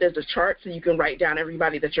with? There's a chart so you can write down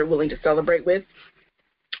everybody that you're willing to celebrate with.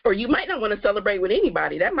 Or you might not want to celebrate with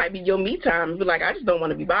anybody. That might be your me time. You're like, I just don't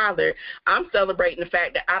want to be bothered. I'm celebrating the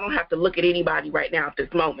fact that I don't have to look at anybody right now at this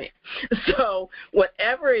moment. So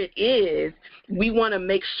whatever it is, we want to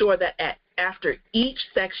make sure that after each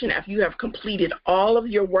section, after you have completed all of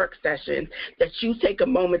your work sessions, that you take a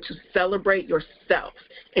moment to celebrate yourself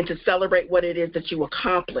and to celebrate what it is that you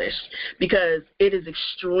accomplished, because it is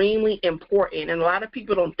extremely important. And a lot of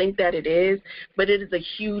people don't think that it is, but it is a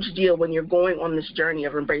huge deal when you're going on this journey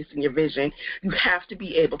of embracing your vision. You have to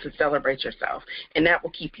be able to celebrate yourself, and that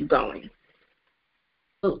will keep you going.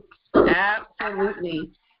 Absolutely.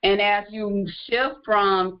 And as you shift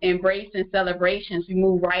from embracing celebrations, we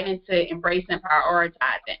move right into embracing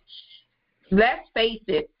prioritizing. Let's face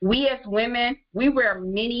it, we as women, we wear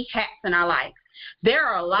many hats in our life. There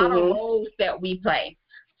are a lot of roles that we play.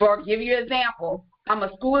 For give you an example, I'm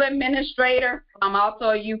a school administrator. I'm also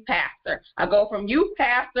a youth pastor. I go from youth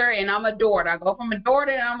pastor and I'm a daughter. I go from a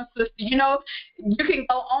daughter and I'm a sister. You can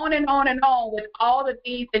go on and on and on with all the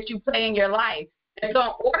things that you play in your life. And so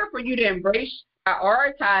in order for you to embrace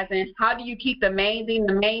prioritizing, how do you keep the main thing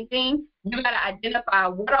the main thing? You got to identify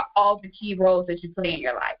what are all the key roles that you play in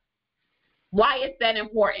your life. Why is that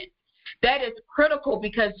important? That is critical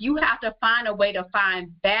because you have to find a way to find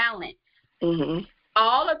balance.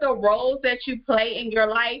 All of the roles that you play in your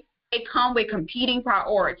life, they come with competing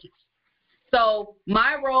priorities. So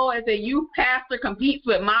my role as a youth pastor competes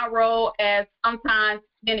with my role as sometimes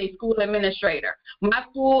being a school administrator. My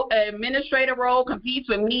school administrator role competes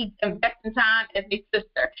with me investing time as a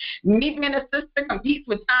sister. Me being a sister competes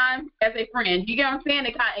with time as a friend. You get what I'm saying?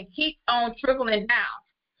 It keeps on trickling down.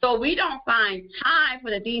 So we don't find time for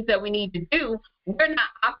the things that we need to do. We're not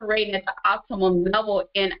operating at the optimum level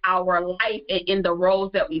in our life and in the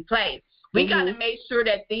roles that we play. We got to make sure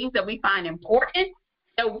that things that we find important,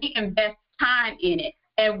 that we invest time in it.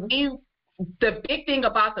 And we the big thing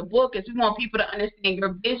about the book is we want people to understand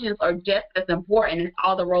your visions are just as important as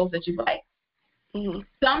all the roles that you play. Mm-hmm.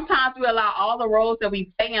 Sometimes we allow all the roles that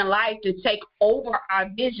we play in life to take over our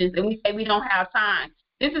visions, and we say we don't have time.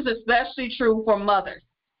 This is especially true for mothers.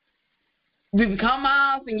 You become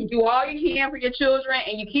moms and you do all you can for your children,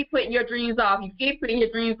 and you keep putting your dreams off. You keep putting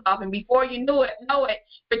your dreams off, and before you know it,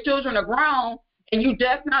 your children are grown, and you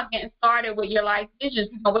just not getting started with your life visions.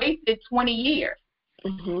 You wasted 20 years.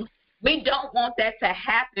 Mm-hmm. We don't want that to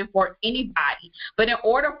happen for anybody. But in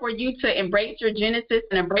order for you to embrace your genesis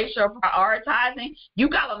and embrace your prioritizing, you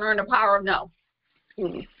got to learn the power of no.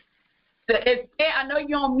 Mm-hmm. So I know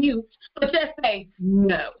you're on mute, but just say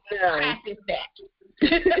no. Practice that.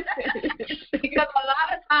 Because a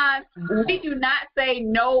lot of times we do not say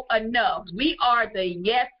no enough. We are the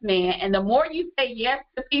yes man, and the more you say yes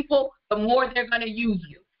to people, the more they're going to use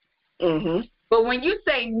you. Mm-hmm. But when you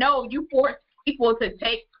say no, you force people to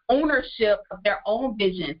take ownership of their own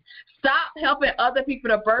visions. Stop helping other people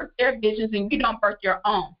to birth their visions and you don't birth your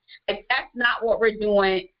own. Like, that's not what we're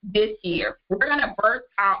doing this year. We're going to birth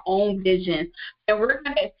our own visions, and we're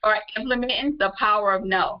going to start implementing the power of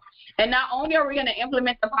no. And not only are we going to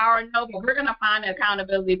implement the power of no, but we're going to find an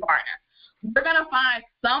accountability partner. We're going to find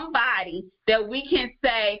somebody that we can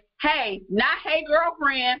say, hey, not hey,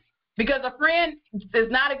 girlfriend, because a friend is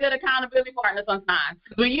not a good accountability partner sometimes.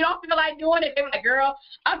 When you don't feel like doing it, they're like, girl,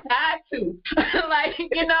 I'm tired too. I'm glad you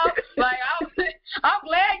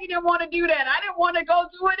didn't want to do that. I didn't want to go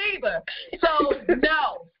do it either. So,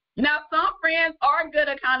 no. Now, some friends are good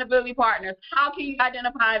accountability partners. How can you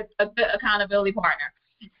identify a good accountability partner?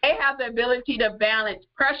 They have the ability to balance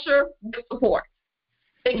pressure with support.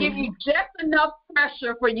 They give you just enough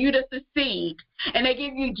pressure for you to succeed, and they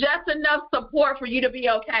give you just enough support for you to be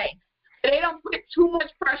okay. They don't put too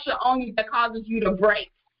much pressure on you that causes you to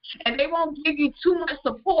break. And they won't give you too much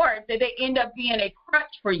support that they end up being a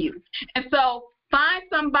crutch for you. And so find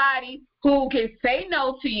somebody who can say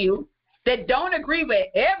no to you, that don't agree with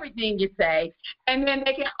everything you say, and then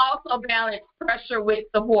they can also balance pressure with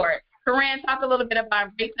support. Corinne, talk a little bit about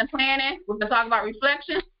embracing planning. We're going to talk about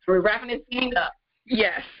reflection. We're wrapping this thing up.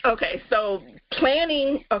 Yes. Okay. So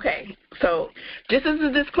planning. Okay. So just as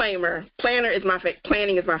a disclaimer, planning is my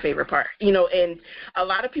favorite part. And a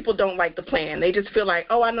lot of people don't like the plan. They just feel like,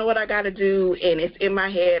 oh, I know what I got to do, and it's in my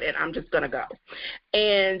head, and I'm just gonna go.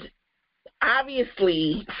 And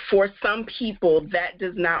obviously, for some people, that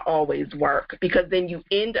does not always work, because then you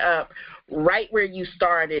end up right where you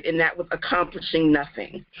started, and that was accomplishing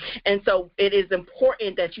nothing. And so it is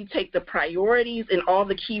important that you take the priorities and all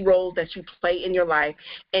the key roles that you play in your life,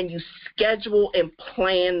 and you schedule and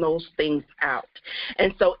plan those things out.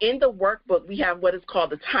 And so in the workbook, we have what is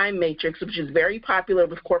called the time matrix, which is very popular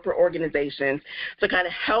with corporate organizations, to kind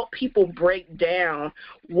of help people break down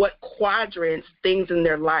what quadrants things in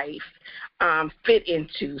their life fit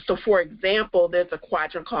into. So, for example, there's a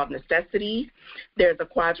quadrant called necessity, there's a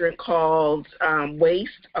quadrant called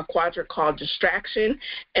waste, a quadrant called distraction,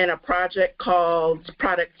 and a project called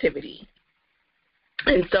productivity.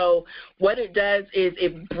 And so what it does is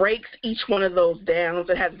it breaks each one of those down.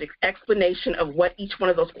 So it has an explanation of what each one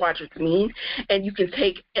of those quadrants mean. And you can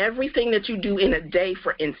take everything that you do in a day,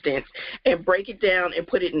 for instance, and break it down and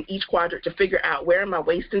put it in each quadrant to figure out, where am I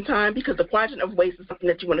wasting time? Because the quadrant of waste is something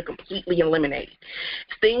that you want to completely eliminate.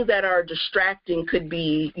 Things that are distracting could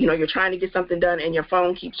be, you're trying to get something done and your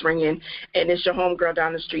phone keeps ringing, and it's your homegirl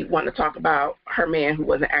down the street wanting to talk about her man who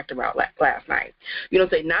wasn't active out last night.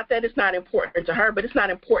 Say, not that it's not important to her, but it's not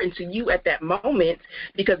important to you at that moment,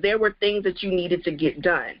 because there were things that you needed to get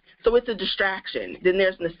done. So it's a distraction. Then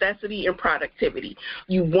there's necessity and productivity.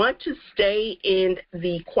 You want to stay in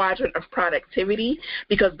the quadrant of productivity,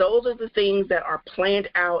 because those are the things that are planned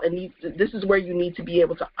out, and this is where you need to be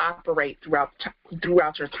able to operate throughout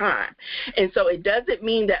your time. And so it doesn't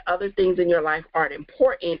mean that other things in your life aren't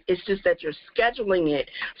important. It's just that you're scheduling it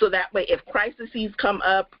so that way if crises come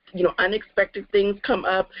up, unexpected things come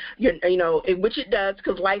up, which it does,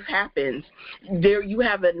 because life happens, there you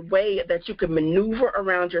have a way that you can maneuver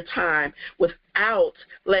around your time without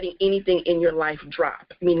letting anything in your life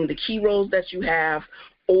drop, meaning the key roles that you have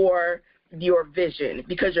or your vision,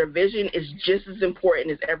 because your vision is just as important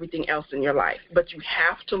as everything else in your life. But you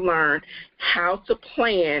have to learn how to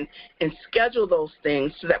plan and schedule those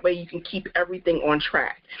things so that way you can keep everything on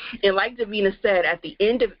track. And like Davina said, at the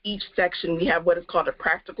end of each section, we have what is called a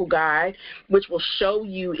practical guide, which will show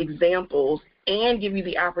you examples and give you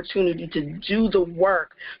the opportunity to do the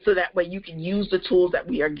work so that way you can use the tools that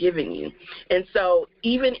we are giving you. And so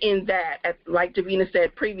even in that, like Davina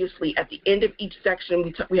said previously, at the end of each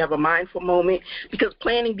section we have a mindful moment, because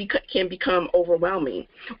planning can become overwhelming,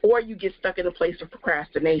 or you get stuck in a place of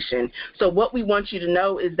procrastination. So what we want you to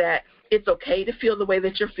know is that it's okay to feel the way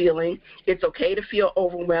that you're feeling. It's okay to feel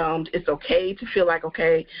overwhelmed. It's okay to feel like,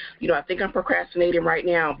 okay, I think I'm procrastinating right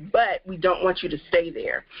now, but we don't want you to stay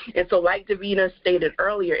there. And so like Davina stated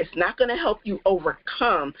earlier, it's not going to help you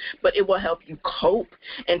overcome, but it will help you cope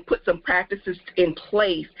and put some practices in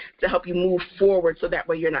place to help you move forward so that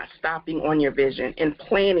way you're not stopping on your vision. And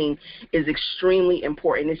planning is extremely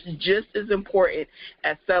important. It's just as important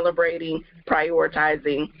as celebrating,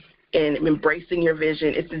 prioritizing, and embracing your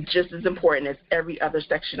vision. It's just as important as every other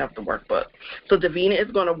section of the workbook. So Davina is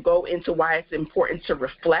going to go into why it's important to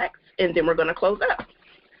reflect, and then we're going to close up.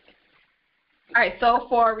 All right, so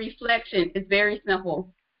for reflection, it's very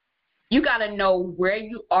simple. You got to know where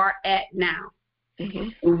you are at now,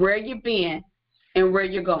 where you've been, and where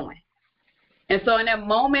you're going. And so in that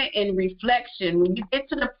moment in reflection, when you get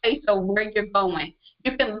to the place of where you're going,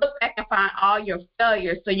 you can look back and find all your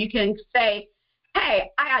failures so you can say,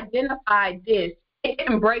 hey, I identified this. It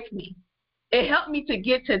didn't break me. It helped me to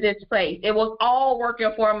get to this place. It was all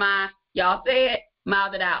working for y'all say it,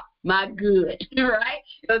 mouth it out, my good, right?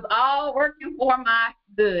 It was all working for my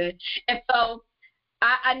good. And so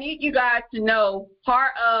I need you guys to know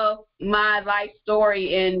part of my life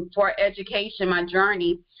story and for education, my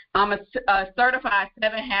journey, I'm a certified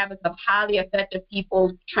 7 Habits of Highly Effective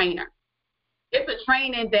People trainer. It's a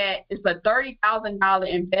training that is a $30,000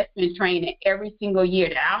 investment training every single year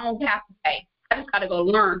that I don't have to pay. I just got to go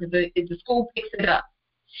learn because the school picks it up.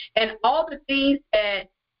 And all the things that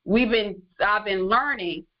I've been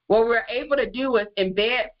learning, what we're able to do is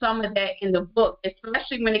embed some of that in the book,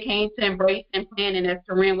 especially when it came to embracing planning, as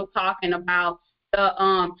Corinne was talking about the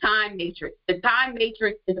time matrix. The time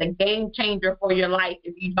matrix is a game changer for your life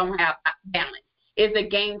if you don't have balance. It's a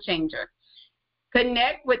game changer.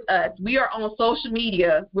 Connect with us. We are on social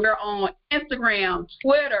media. We're on Instagram,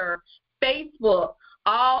 Twitter, Facebook,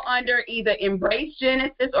 all under either Embrace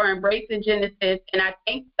Genesis or Embracing Genesis. And I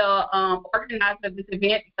thank the organizer of this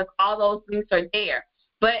event because all those links are there.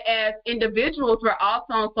 But as individuals, we're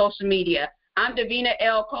also on social media. I'm Davina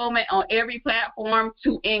L. Coleman on every platform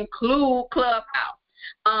to include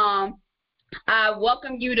Clubhouse. I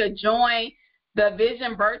welcome you to join the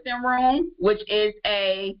Vision Birthing Room, which is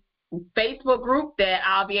a Facebook group that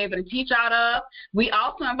I'll be able to teach out of. We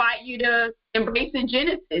also invite you to Embracing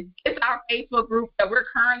Genesis. It's our Facebook group that we're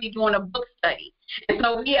currently doing a book study. And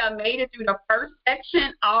so we have made it through the first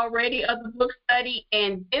section already of the book study,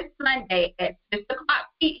 and this Sunday at 6 o'clock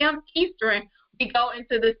p.m. Eastern, we go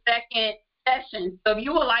into the second session. So if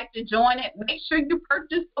you would like to join it, make sure you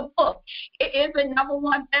purchase the book. It is a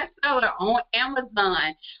 #1 bestseller on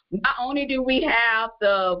Amazon. Not only do we have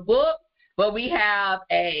the book, but we have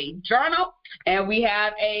a journal and we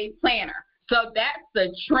have a planner. So that's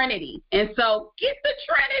the Trinity. And so get the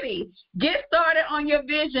Trinity. Get started on your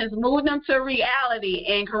visions. Move them to reality.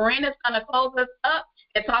 And Corinne is going to close us up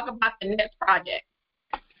and talk about the next project.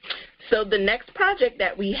 So the next project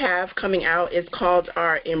that we have coming out is called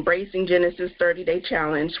our Embracing Genesis 30-Day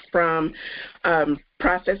Challenge from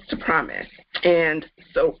Process to Promise. And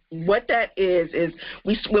so what that is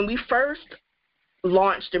when we first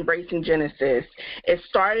launched Embracing Genesis, it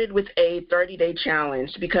started with a 30-day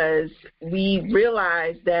challenge because we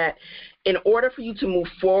realized that in order for you to move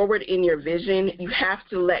forward in your vision, you have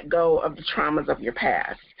to let go of the traumas of your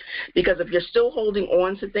past. Because if you're still holding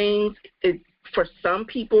on to things, for some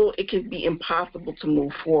people, it can be impossible to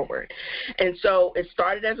move forward. And so it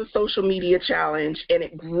started as a social media challenge, and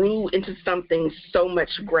it grew into something so much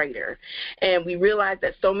greater. And we realized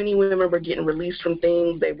that so many women were getting released from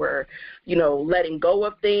things. They were, letting go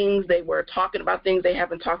of things. They were talking about things they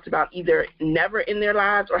haven't talked about either never in their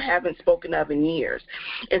lives or haven't spoken of in years.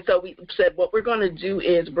 And so we said what we're going to do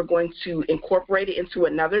is we're going to incorporate it into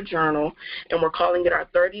another journal, and we're calling it our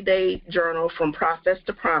 30-day journal from Process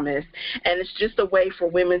to Promise. And it's just a way for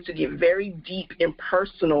women to get very deep and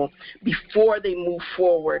personal before they move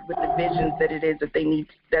forward with the visions that it is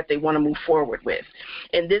that they want to move forward with.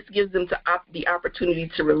 And this gives them the opportunity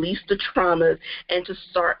to release the traumas and to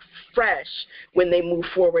start fresh when they move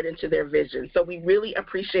forward into their vision. So we really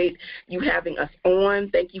appreciate you having us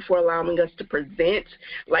on. Thank you for allowing us to present.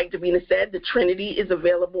 Like Davina said, the Trinity is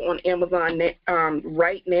available on Amazon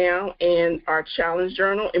right now, and our challenge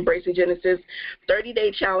journal, Embracing Genesis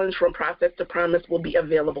 30-Day Challenge from Process to Promise, will be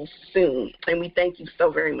available soon. And we thank you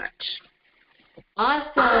so very much.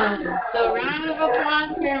 Awesome. So round of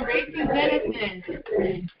applause for Embracing Genesis.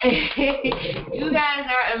 You guys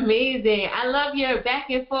are amazing. I love your back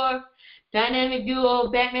and forth dynamic duo,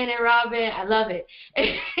 Batman and Robin. I love it.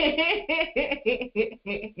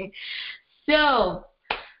 So,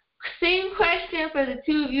 same question for the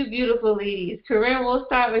two of you beautiful ladies. Corinne, we'll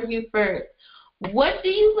start with you first. What do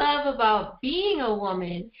you love about being a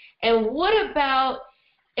woman, and what about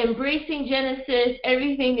Embracing Genesis,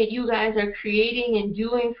 everything that you guys are creating and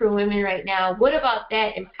doing for women right now? What about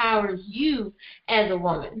that empowers you as a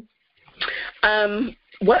woman?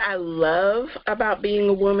 What I love about being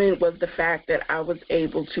a woman was the fact that I was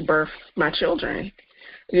able to birth my children,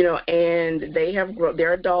 and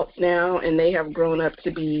they're adults now, and they have grown up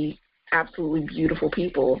to be absolutely beautiful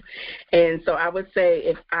people. And so I would say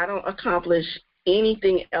if I don't accomplish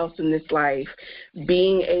anything else in this life,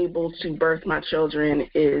 being able to birth my children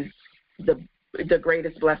is the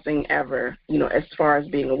greatest blessing ever, as far as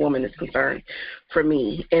being a woman is concerned for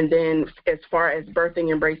me. And then as far as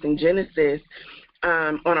birthing Embracing Genesis,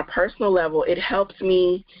 on a personal level, it helps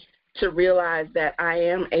me to realize that I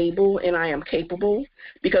am able and I am capable,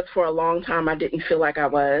 because for a long time I didn't feel like I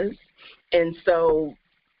was. And so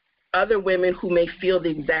other women who may feel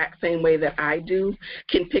the exact same way that I do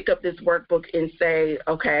can pick up this workbook and say,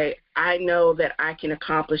 okay, I know that I can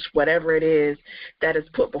accomplish whatever it is that is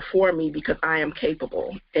put before me because I am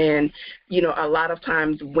capable. And, a lot of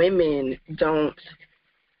times women don't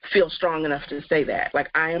feel strong enough to say that. Like,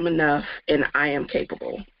 I am enough and I am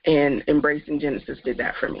capable. And Embracing Genesis did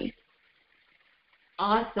that for me.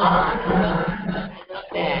 Awesome. I love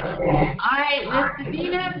that. All right, Ms.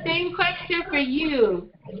 Sabina, same question for you.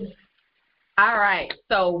 All right.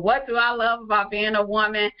 So what do I love about being a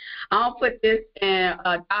woman? I'll put this in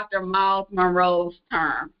Dr. Miles Monroe's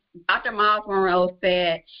term. Dr. Miles Monroe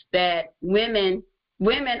said that women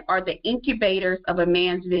are the incubators of a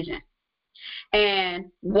man's vision. And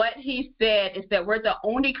what he said is that we're the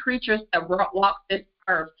only creatures that walk this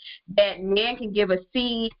earth that man can give a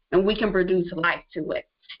seed and we can produce life to it.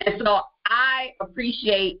 And so I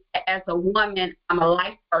appreciate, as a woman, I'm a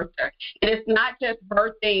life birther. And it's not just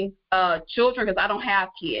birthing children, because I don't have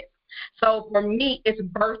kids. So for me, it's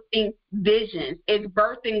birthing visions. It's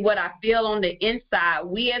birthing what I feel on the inside.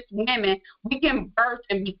 We as women, we can birth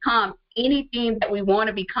and become anything that we want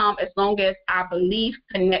to become, as long as our beliefs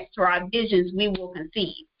connect to our visions, we will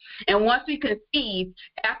conceive. And once we conceive,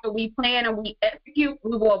 after we plan and we execute,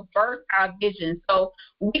 we will birth our visions. So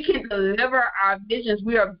we can deliver our visions.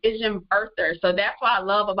 We are vision birthers. So that's what I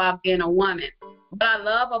love about being a woman. What I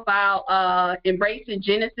love about Embracing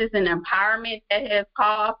Genesis and empowerment that has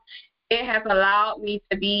caused, it has allowed me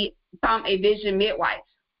to become a vision midwife.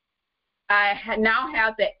 I now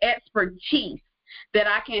have the expertise that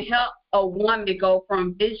I can help a woman go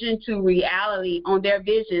from vision to reality on their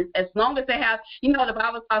visions, as long as they have, the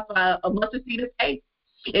Bible talks about a mustard seed of faith.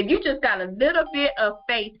 If you just got a little bit of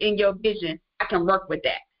faith in your vision, I can work with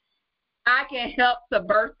that. I can help to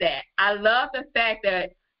birth that. I love the fact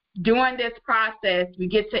that during this process, we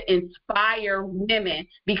get to inspire women,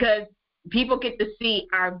 because people get to see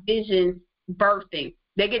our visions birthing.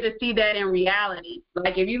 They get to see that in reality.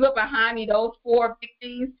 Like, if you look behind me, those 4 big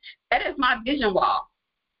things, that is my vision wall.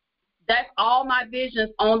 That's all my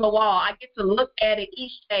visions on the wall. I get to look at it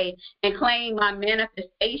each day and claim my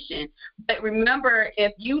manifestation. But remember,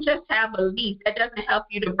 if you just have belief, that doesn't help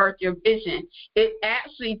you to birth your vision. It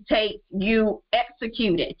actually takes you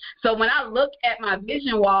executing. So when I look at my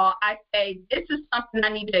vision wall, I say, this is something I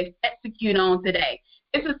need to execute on today.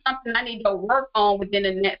 This is something I need to work on within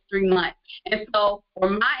the next 3 months. And so for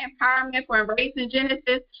my empowerment, for Embracing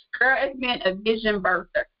Genesis, girl, it's been a vision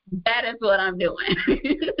birther. That is what I'm doing.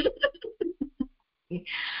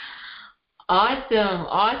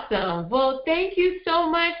 Awesome. Well, thank you so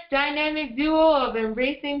much, dynamic duo of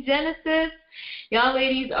Embracing Genesis. Y'all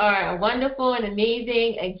ladies are wonderful and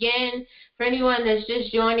amazing. Again, for anyone that's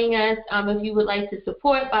just joining us, if you would like to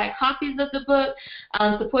buy copies of the book,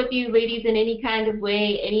 support these ladies in any kind of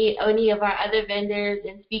way, any of our other vendors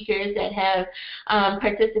and speakers that have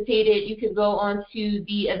participated, you can go on to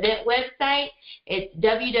the event website. It's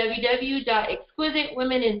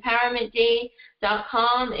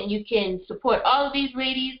www.exquisitewomenempowermentday.com, and you can support all of these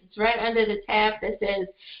ladies. It's right under the tab that says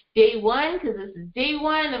Day 1, because this is Day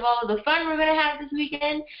 1 of all the fun we're going to have this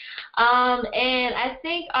weekend. And I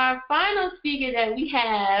think our final speaker that we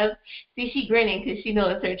have, see, she grinning because she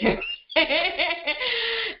knows it's her turn,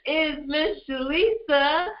 is Miss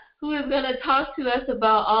Shalisa, who is going to talk to us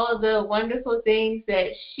about all of the wonderful things that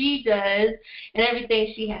she does and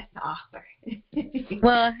everything she has to offer.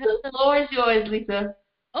 Well, the floor is yours, Lisa.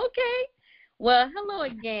 Okay. Well, hello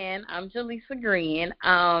again. I'm Jaleesa Green.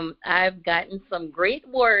 I've gotten some great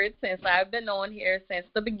words since I've been on here since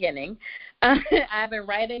the beginning. I've been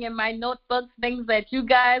writing in my notebooks things that you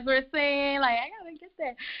guys were saying, like, I got to get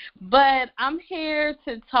that. But I'm here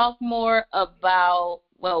to talk more about,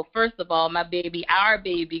 well, first of all, our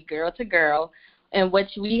baby, Girl to Girl, in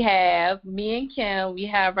which we have, me and Kim, we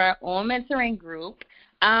have our own mentoring group.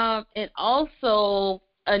 And also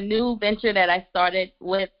a new venture that I started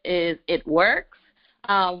with is It Works,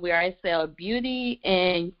 where I sell beauty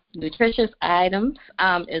and nutritious items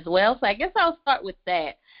as well. So I guess I'll start with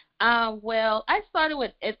that. Well, I started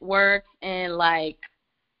with It Works in like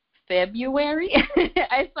February.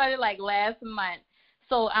 I started like last month.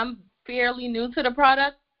 So I'm fairly new to the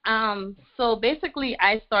product. So basically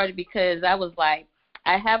I started because I was like,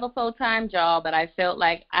 I have a full-time job, but I felt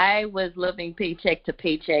like I was living paycheck to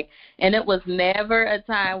paycheck, and it was never a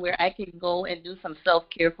time where I could go and do some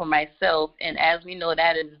self-care for myself. And as we know,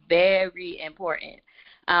 that is very important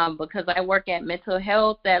because I work at mental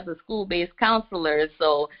health as a school-based counselor.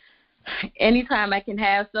 So anytime I can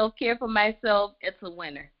have self-care for myself, it's a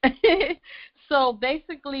winner. So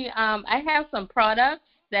basically, I have some products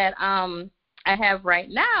that I have right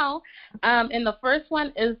now, and the first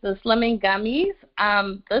one is the Slimming Gummies.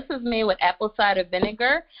 This is made with apple cider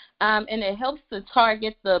vinegar, and it helps to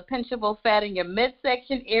target the pinchable fat in your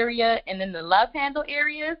midsection area and in the love handle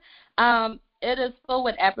areas. It is full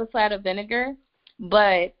with apple cider vinegar,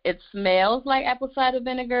 but it smells like apple cider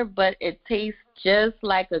vinegar, but it tastes just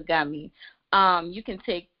like a gummy. You can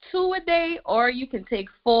take 2 a day or you can take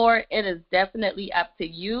 4. It is definitely up to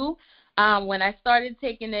you. When I started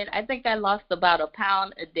taking it, I think I lost about a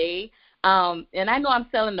pound a day. And I know I'm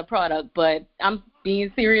selling the product, but I'm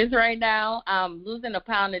being serious right now. I'm losing a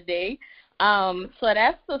pound a day. So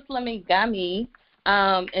that's the Slimming Gummy.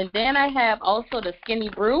 And then I have also the Skinny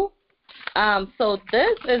Brew. So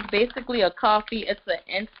this is basically a coffee. It's an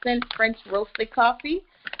instant French roasted coffee.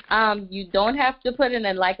 You don't have to put it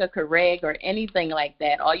in like a Keurig or anything like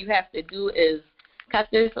that. All you have to do is cut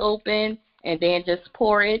this open and then just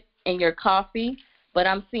pour it in your coffee. But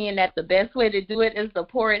I'm seeing that the best way to do it is to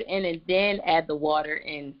pour it in and then add the water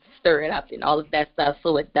and stir it up and all of that stuff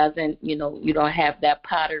so it doesn't, you don't have that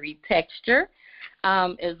powdery texture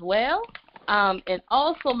as well. And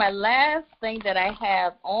also my last thing that I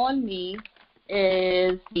have on me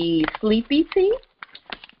is the Sleepy Tea.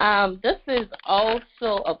 This is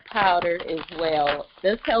also a powder as well.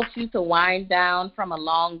 This helps you to wind down from a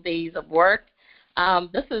long days of work.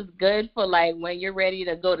 This is good for like when you're ready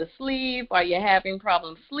to go to sleep or you're having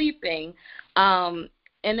problems sleeping. And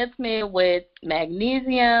it's made with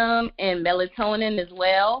magnesium and melatonin as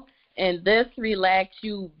well. And this relaxes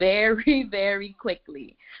you very, very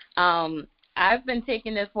quickly. I've been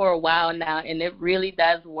taking this for a while now, and it really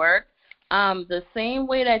does work. The same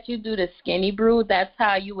way that you do the Skinny Brew, that's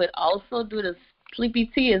how you would also do the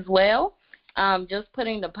Sleepy Tea as well. Just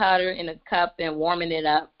putting the powder in a cup and warming it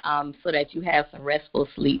up so that you have some restful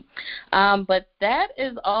sleep. But that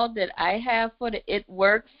is all that I have for the It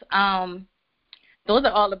Works. Those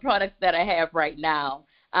are all the products that I have right now.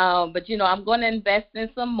 But, I'm going to invest in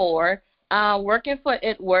some more. Working for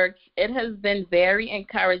It Works, it has been very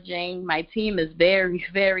encouraging. My team is very,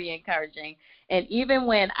 very encouraging. And even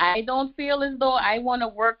when I don't feel as though I want to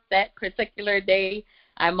work that particular day,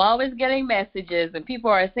 I'm always getting messages, and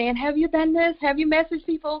people are saying, have you done this? Have you messaged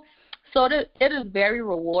people? So it is very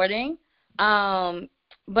rewarding.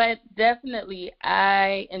 But definitely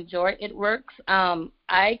I enjoy It Works.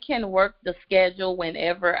 I can work the schedule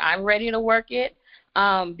whenever I'm ready to work it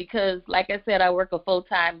because, like I said, I work a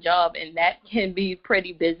full-time job, and that can be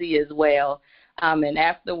pretty busy as well. And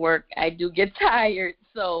after work, I do get tired.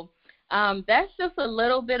 So that's just a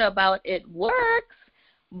little bit about It Works.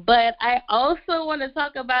 But I also want to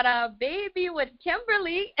talk about our baby with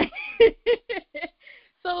Kimberly.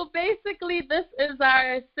 So basically, this is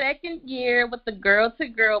our second year with the Girl to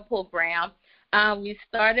Girl program. We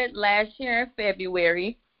started last year in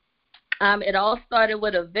February. It all started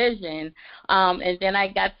with a vision, and then I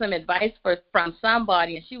got some advice from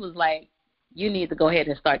somebody, and she was like, you need to go ahead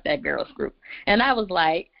and start that girls group. And I was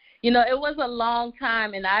like, it was a long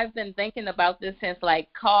time, and I've been thinking about this since, like,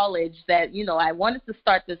 college that, I wanted to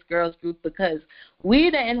start this girls group because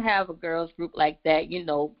we didn't have a girls group like that,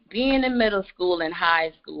 being in middle school and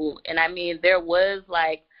high school. And, I mean, there was,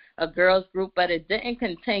 like, a girls group, but it didn't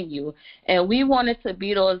continue. And we wanted to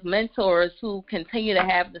be those mentors who continue to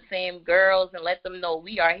have the same girls and let them know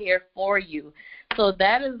we are here for you. So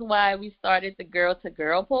that is why we started the Girl to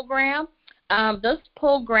Girl program. This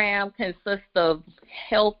program consists of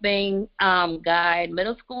helping guide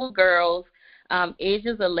middle school girls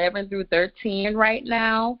ages 11 through 13 right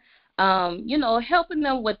now, helping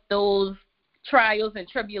them with those trials and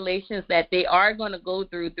tribulations that they are going to go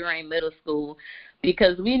through during middle school,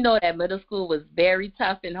 because we know that middle school was very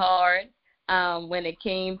tough and hard when it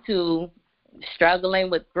came to struggling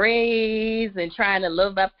with grades and trying to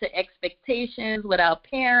live up to expectations with our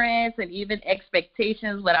parents and even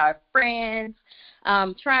expectations with our friends,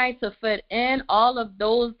 trying to fit in all of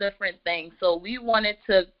those different things. So we wanted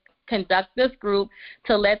to conduct this group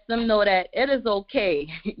to let them know that it is okay.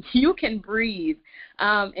 You can breathe.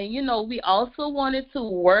 And, we also wanted to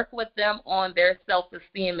work with them on their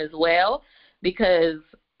self-esteem as well, because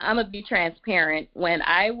I'm going to be transparent. When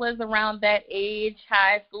I was around that age,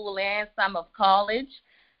 high school and some of college,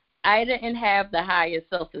 I didn't have the highest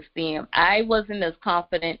self-esteem. I wasn't as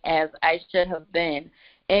confident as I should have been.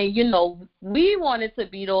 And, we wanted to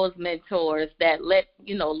be those mentors that let,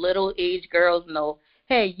 little age girls know,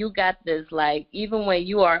 hey, you got this. Like, even when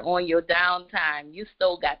you are on your downtime, you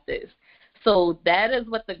still got this. So that is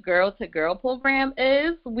what the Girl to Girl program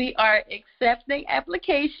is. We are accepting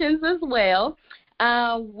applications as well.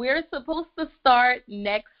 We're supposed to start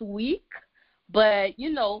next week, but,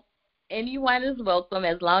 anyone is welcome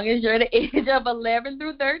as long as you're the age of 11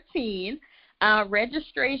 through 13.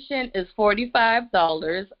 Registration is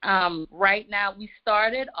 $45. Right now, we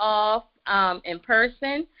started off in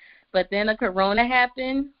person, but then a corona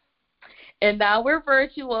happened, and now we're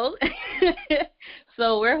virtual.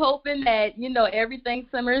 So we're hoping that, everything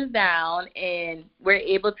simmers down and we're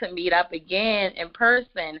able to meet up again in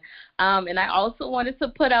person. And I also wanted to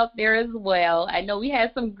put out there as well, I know we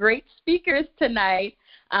had some great speakers tonight.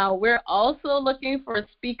 We're also looking for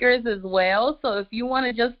speakers as well. So if you want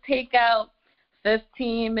to just take out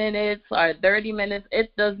 15 minutes or 30 minutes,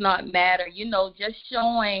 it does not matter. Just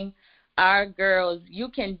showing our girls you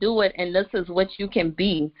can do it and this is what you can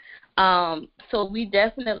be. So we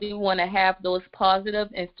definitely want to have those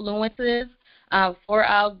positive influences for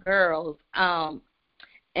our girls. And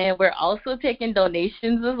we're also taking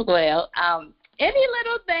donations as well. Any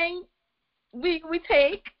little thing we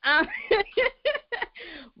take.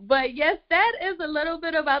 But, yes, that is a little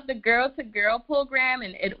bit about the Girl to Girl program,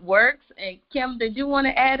 and it works. And, Kim, did you want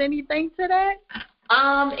to add anything to that?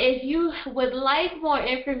 If you would like more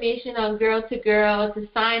information on Girl to Girl, to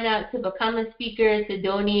sign up, to become a speaker, to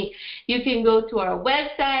donate, you can go to our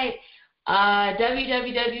website,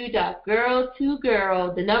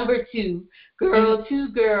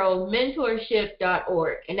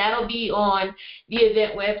 www.girl2girlmentorship.org. And that'll be on the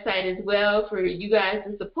event website as well for you guys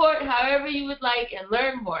to support however you would like and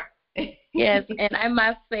learn more. Yes, and I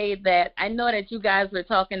must say that I know that you guys were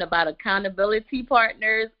talking about accountability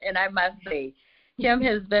partners, and I must say, Kim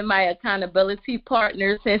has been my accountability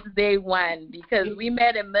partner since day one, because we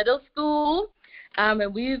met in middle school,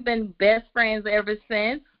 and we've been best friends ever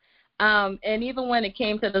since. And even when it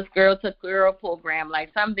came to this Girl to Girl program,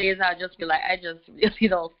 like some days I'll just be like, I just really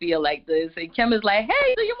don't feel like this. And Kim is like,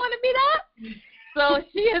 hey, do you want to meet up? So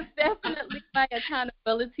she is definitely my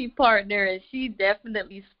accountability partner, and she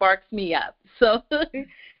definitely sparks me up. So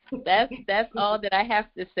that's all that I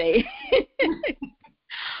have to say.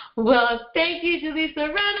 Well, thank you,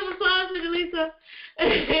 Jaleesa. Round of applause for Jaleesa.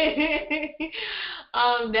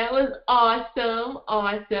 That was awesome.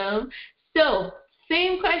 So,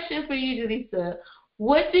 same question for you, Jaleesa.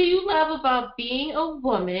 What do you love about being a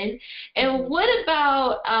woman? And what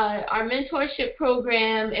about our mentorship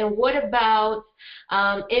program? And what about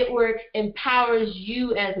It Works empowers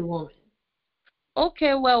you as a woman?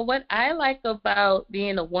 Okay, well, what I like about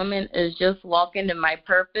being a woman is just walking in my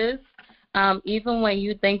purpose. Even when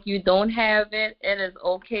you think you don't have it, it is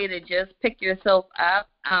okay to just pick yourself up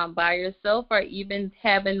by yourself, or even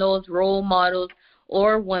having those role models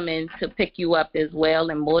or women to pick you up as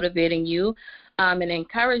well and motivating you and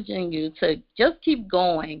encouraging you to just keep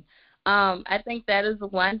going. I think that is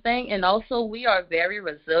one thing. And also, we are very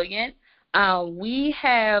resilient. We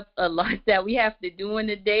have a lot that we have to do in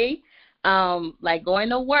the day, like going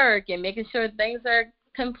to work and making sure things are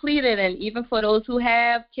completed, and even for those who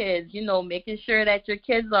have kids, making sure that your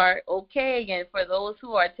kids are okay, and for those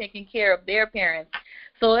who are taking care of their parents.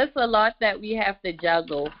 So it's a lot that we have to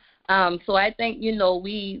juggle. So I think,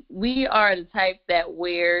 we are the type that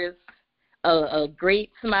wears a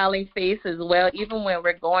great smiling face as well, even when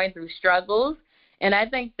we're going through struggles. And I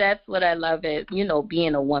think that's what I love as,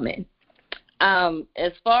 being a woman.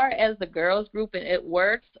 As far as the girls group and It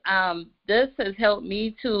Works, this has helped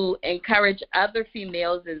me to encourage other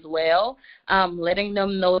females as well, letting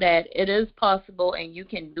them know that it is possible and you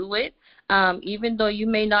can do it. Even though you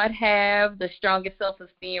may not have the strongest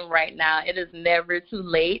self-esteem right now, it is never too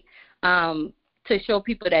late. to show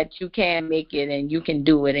people that you can make it and you can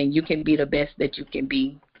do it and you can be the best that you can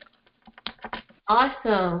be.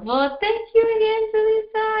 Awesome. Well, thank you again,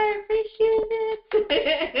 Jalisa. I appreciate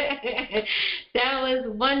it. That was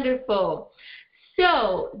wonderful.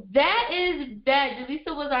 So that.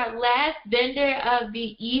 Jalisa was our last vendor of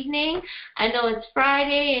the evening. I know it's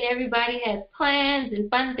Friday and everybody has plans and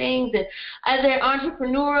fun things and other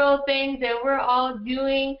entrepreneurial things that we're all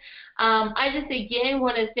doing. I just again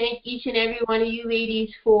want to thank each and every one of you ladies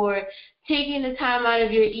for taking the time out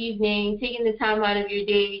of your evening, taking the time out of your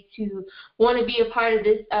day to want to be a part of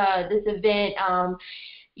this event.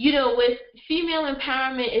 You know, with female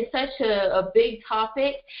empowerment, it's such a big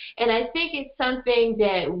topic, and I think it's something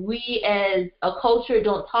that we as a culture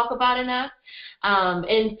don't talk about enough.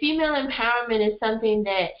 And female empowerment is something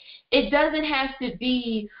that it doesn't have to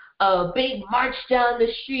be a big march down the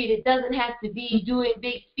street. It doesn't have to be doing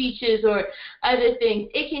big speeches or other things.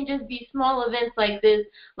 It can just be small events like this,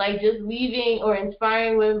 like just leaving or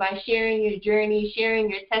inspiring women by sharing your journey,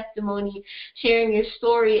 sharing your testimony, sharing your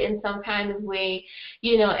story in some kind of way,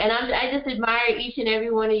 you know. And I just admire each and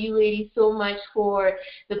every one of you ladies so much for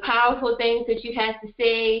the powerful things that you have to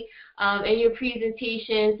say in your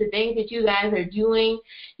presentations, the things that you guys are doing.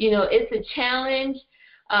 You know, it's a challenge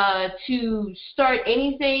to start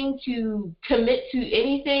anything, to commit to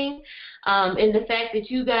anything, and the fact that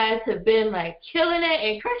you guys have been like killing it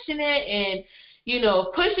and crushing it and, you know,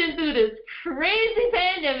 pushing through this crazy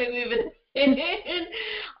pandemic we've been in,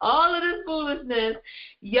 all of this foolishness,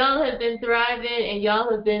 y'all have been thriving and y'all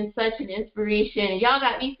have been such an inspiration. Y'all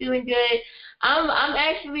got me feeling good. I'm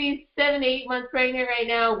actually 7 to 8 months pregnant right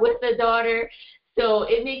now with a daughter. So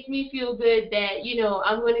it makes me feel good that, you know,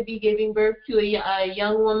 I'm going to be giving birth to a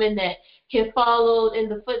young woman that can follow in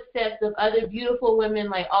the footsteps of other beautiful women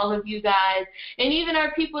like all of you guys. And even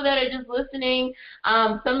our people that are just listening,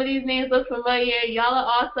 some of these names look familiar. Y'all are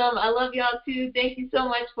awesome. I love y'all too. Thank you so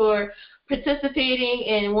much for participating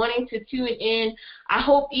and wanting to tune in. I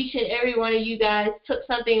hope each and every one of you guys took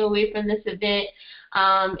something away from this event.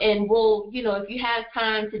 And we'll, you know, if you have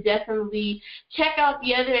time to definitely check out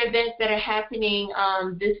the other events that are happening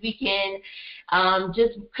this weekend.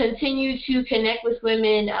 Just continue to connect with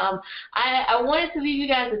women. I wanted to leave you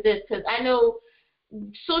guys with this because I know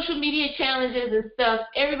social media challenges and stuff,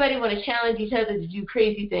 everybody want to challenge each other to do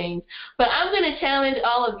crazy things. But I'm going to challenge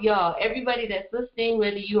all of y'all, everybody that's listening,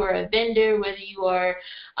 whether you are a vendor, whether you are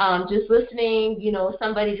just listening, you know,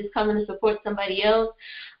 somebody just coming to support somebody else.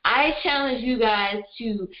 I challenge you guys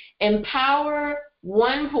to empower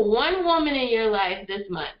one woman in your life this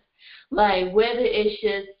month. Like whether it's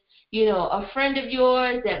just, you know, a friend of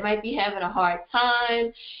yours that might be having a hard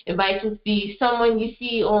time. It might just be someone you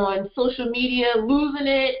see on social media losing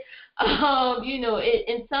it. You know,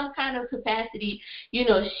 in some kind of capacity, you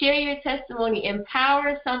know, share your testimony,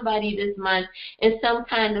 empower somebody this month in some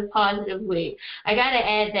kind of positive way. I got to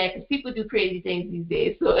add that because people do crazy things these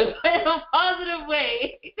days. So in a positive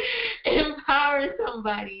way, empower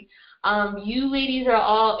somebody. You ladies are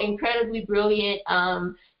all incredibly brilliant.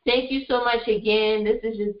 Thank you so much again. This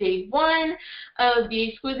is just day one of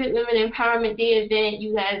the Exquisite Women Empowerment Day event.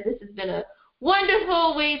 You guys, this has been a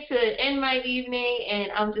wonderful way to end my evening,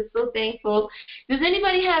 and I'm just so thankful. Does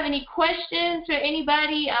anybody have any questions for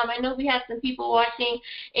anybody? I know we have some people watching.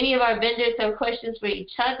 Any of our vendors have questions for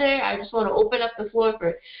each other. I just want to open up the floor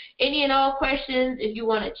for any and all questions. If you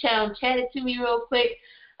want to chat it to me real quick,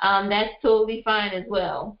 that's totally fine as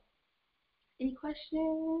well. Any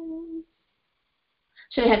questions?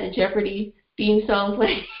 Should have had the Jeopardy theme song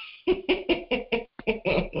play.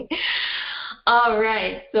 All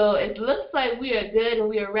right, so it looks like we are good, and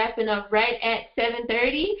we are wrapping up right at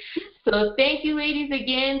 7:30. So thank you, ladies,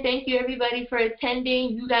 again. Thank you, everybody, for attending.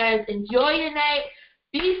 You guys enjoy your night.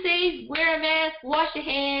 Be safe, wear a mask, wash your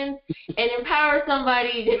hands, and empower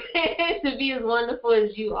somebody to be as wonderful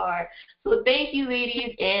as you are. So thank you,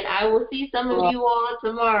 ladies, and I will see some of you all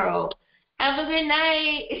tomorrow. Have a good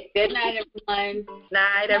night. Good night, everyone.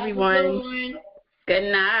 Night, everyone.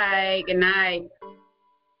 Good night. Good night.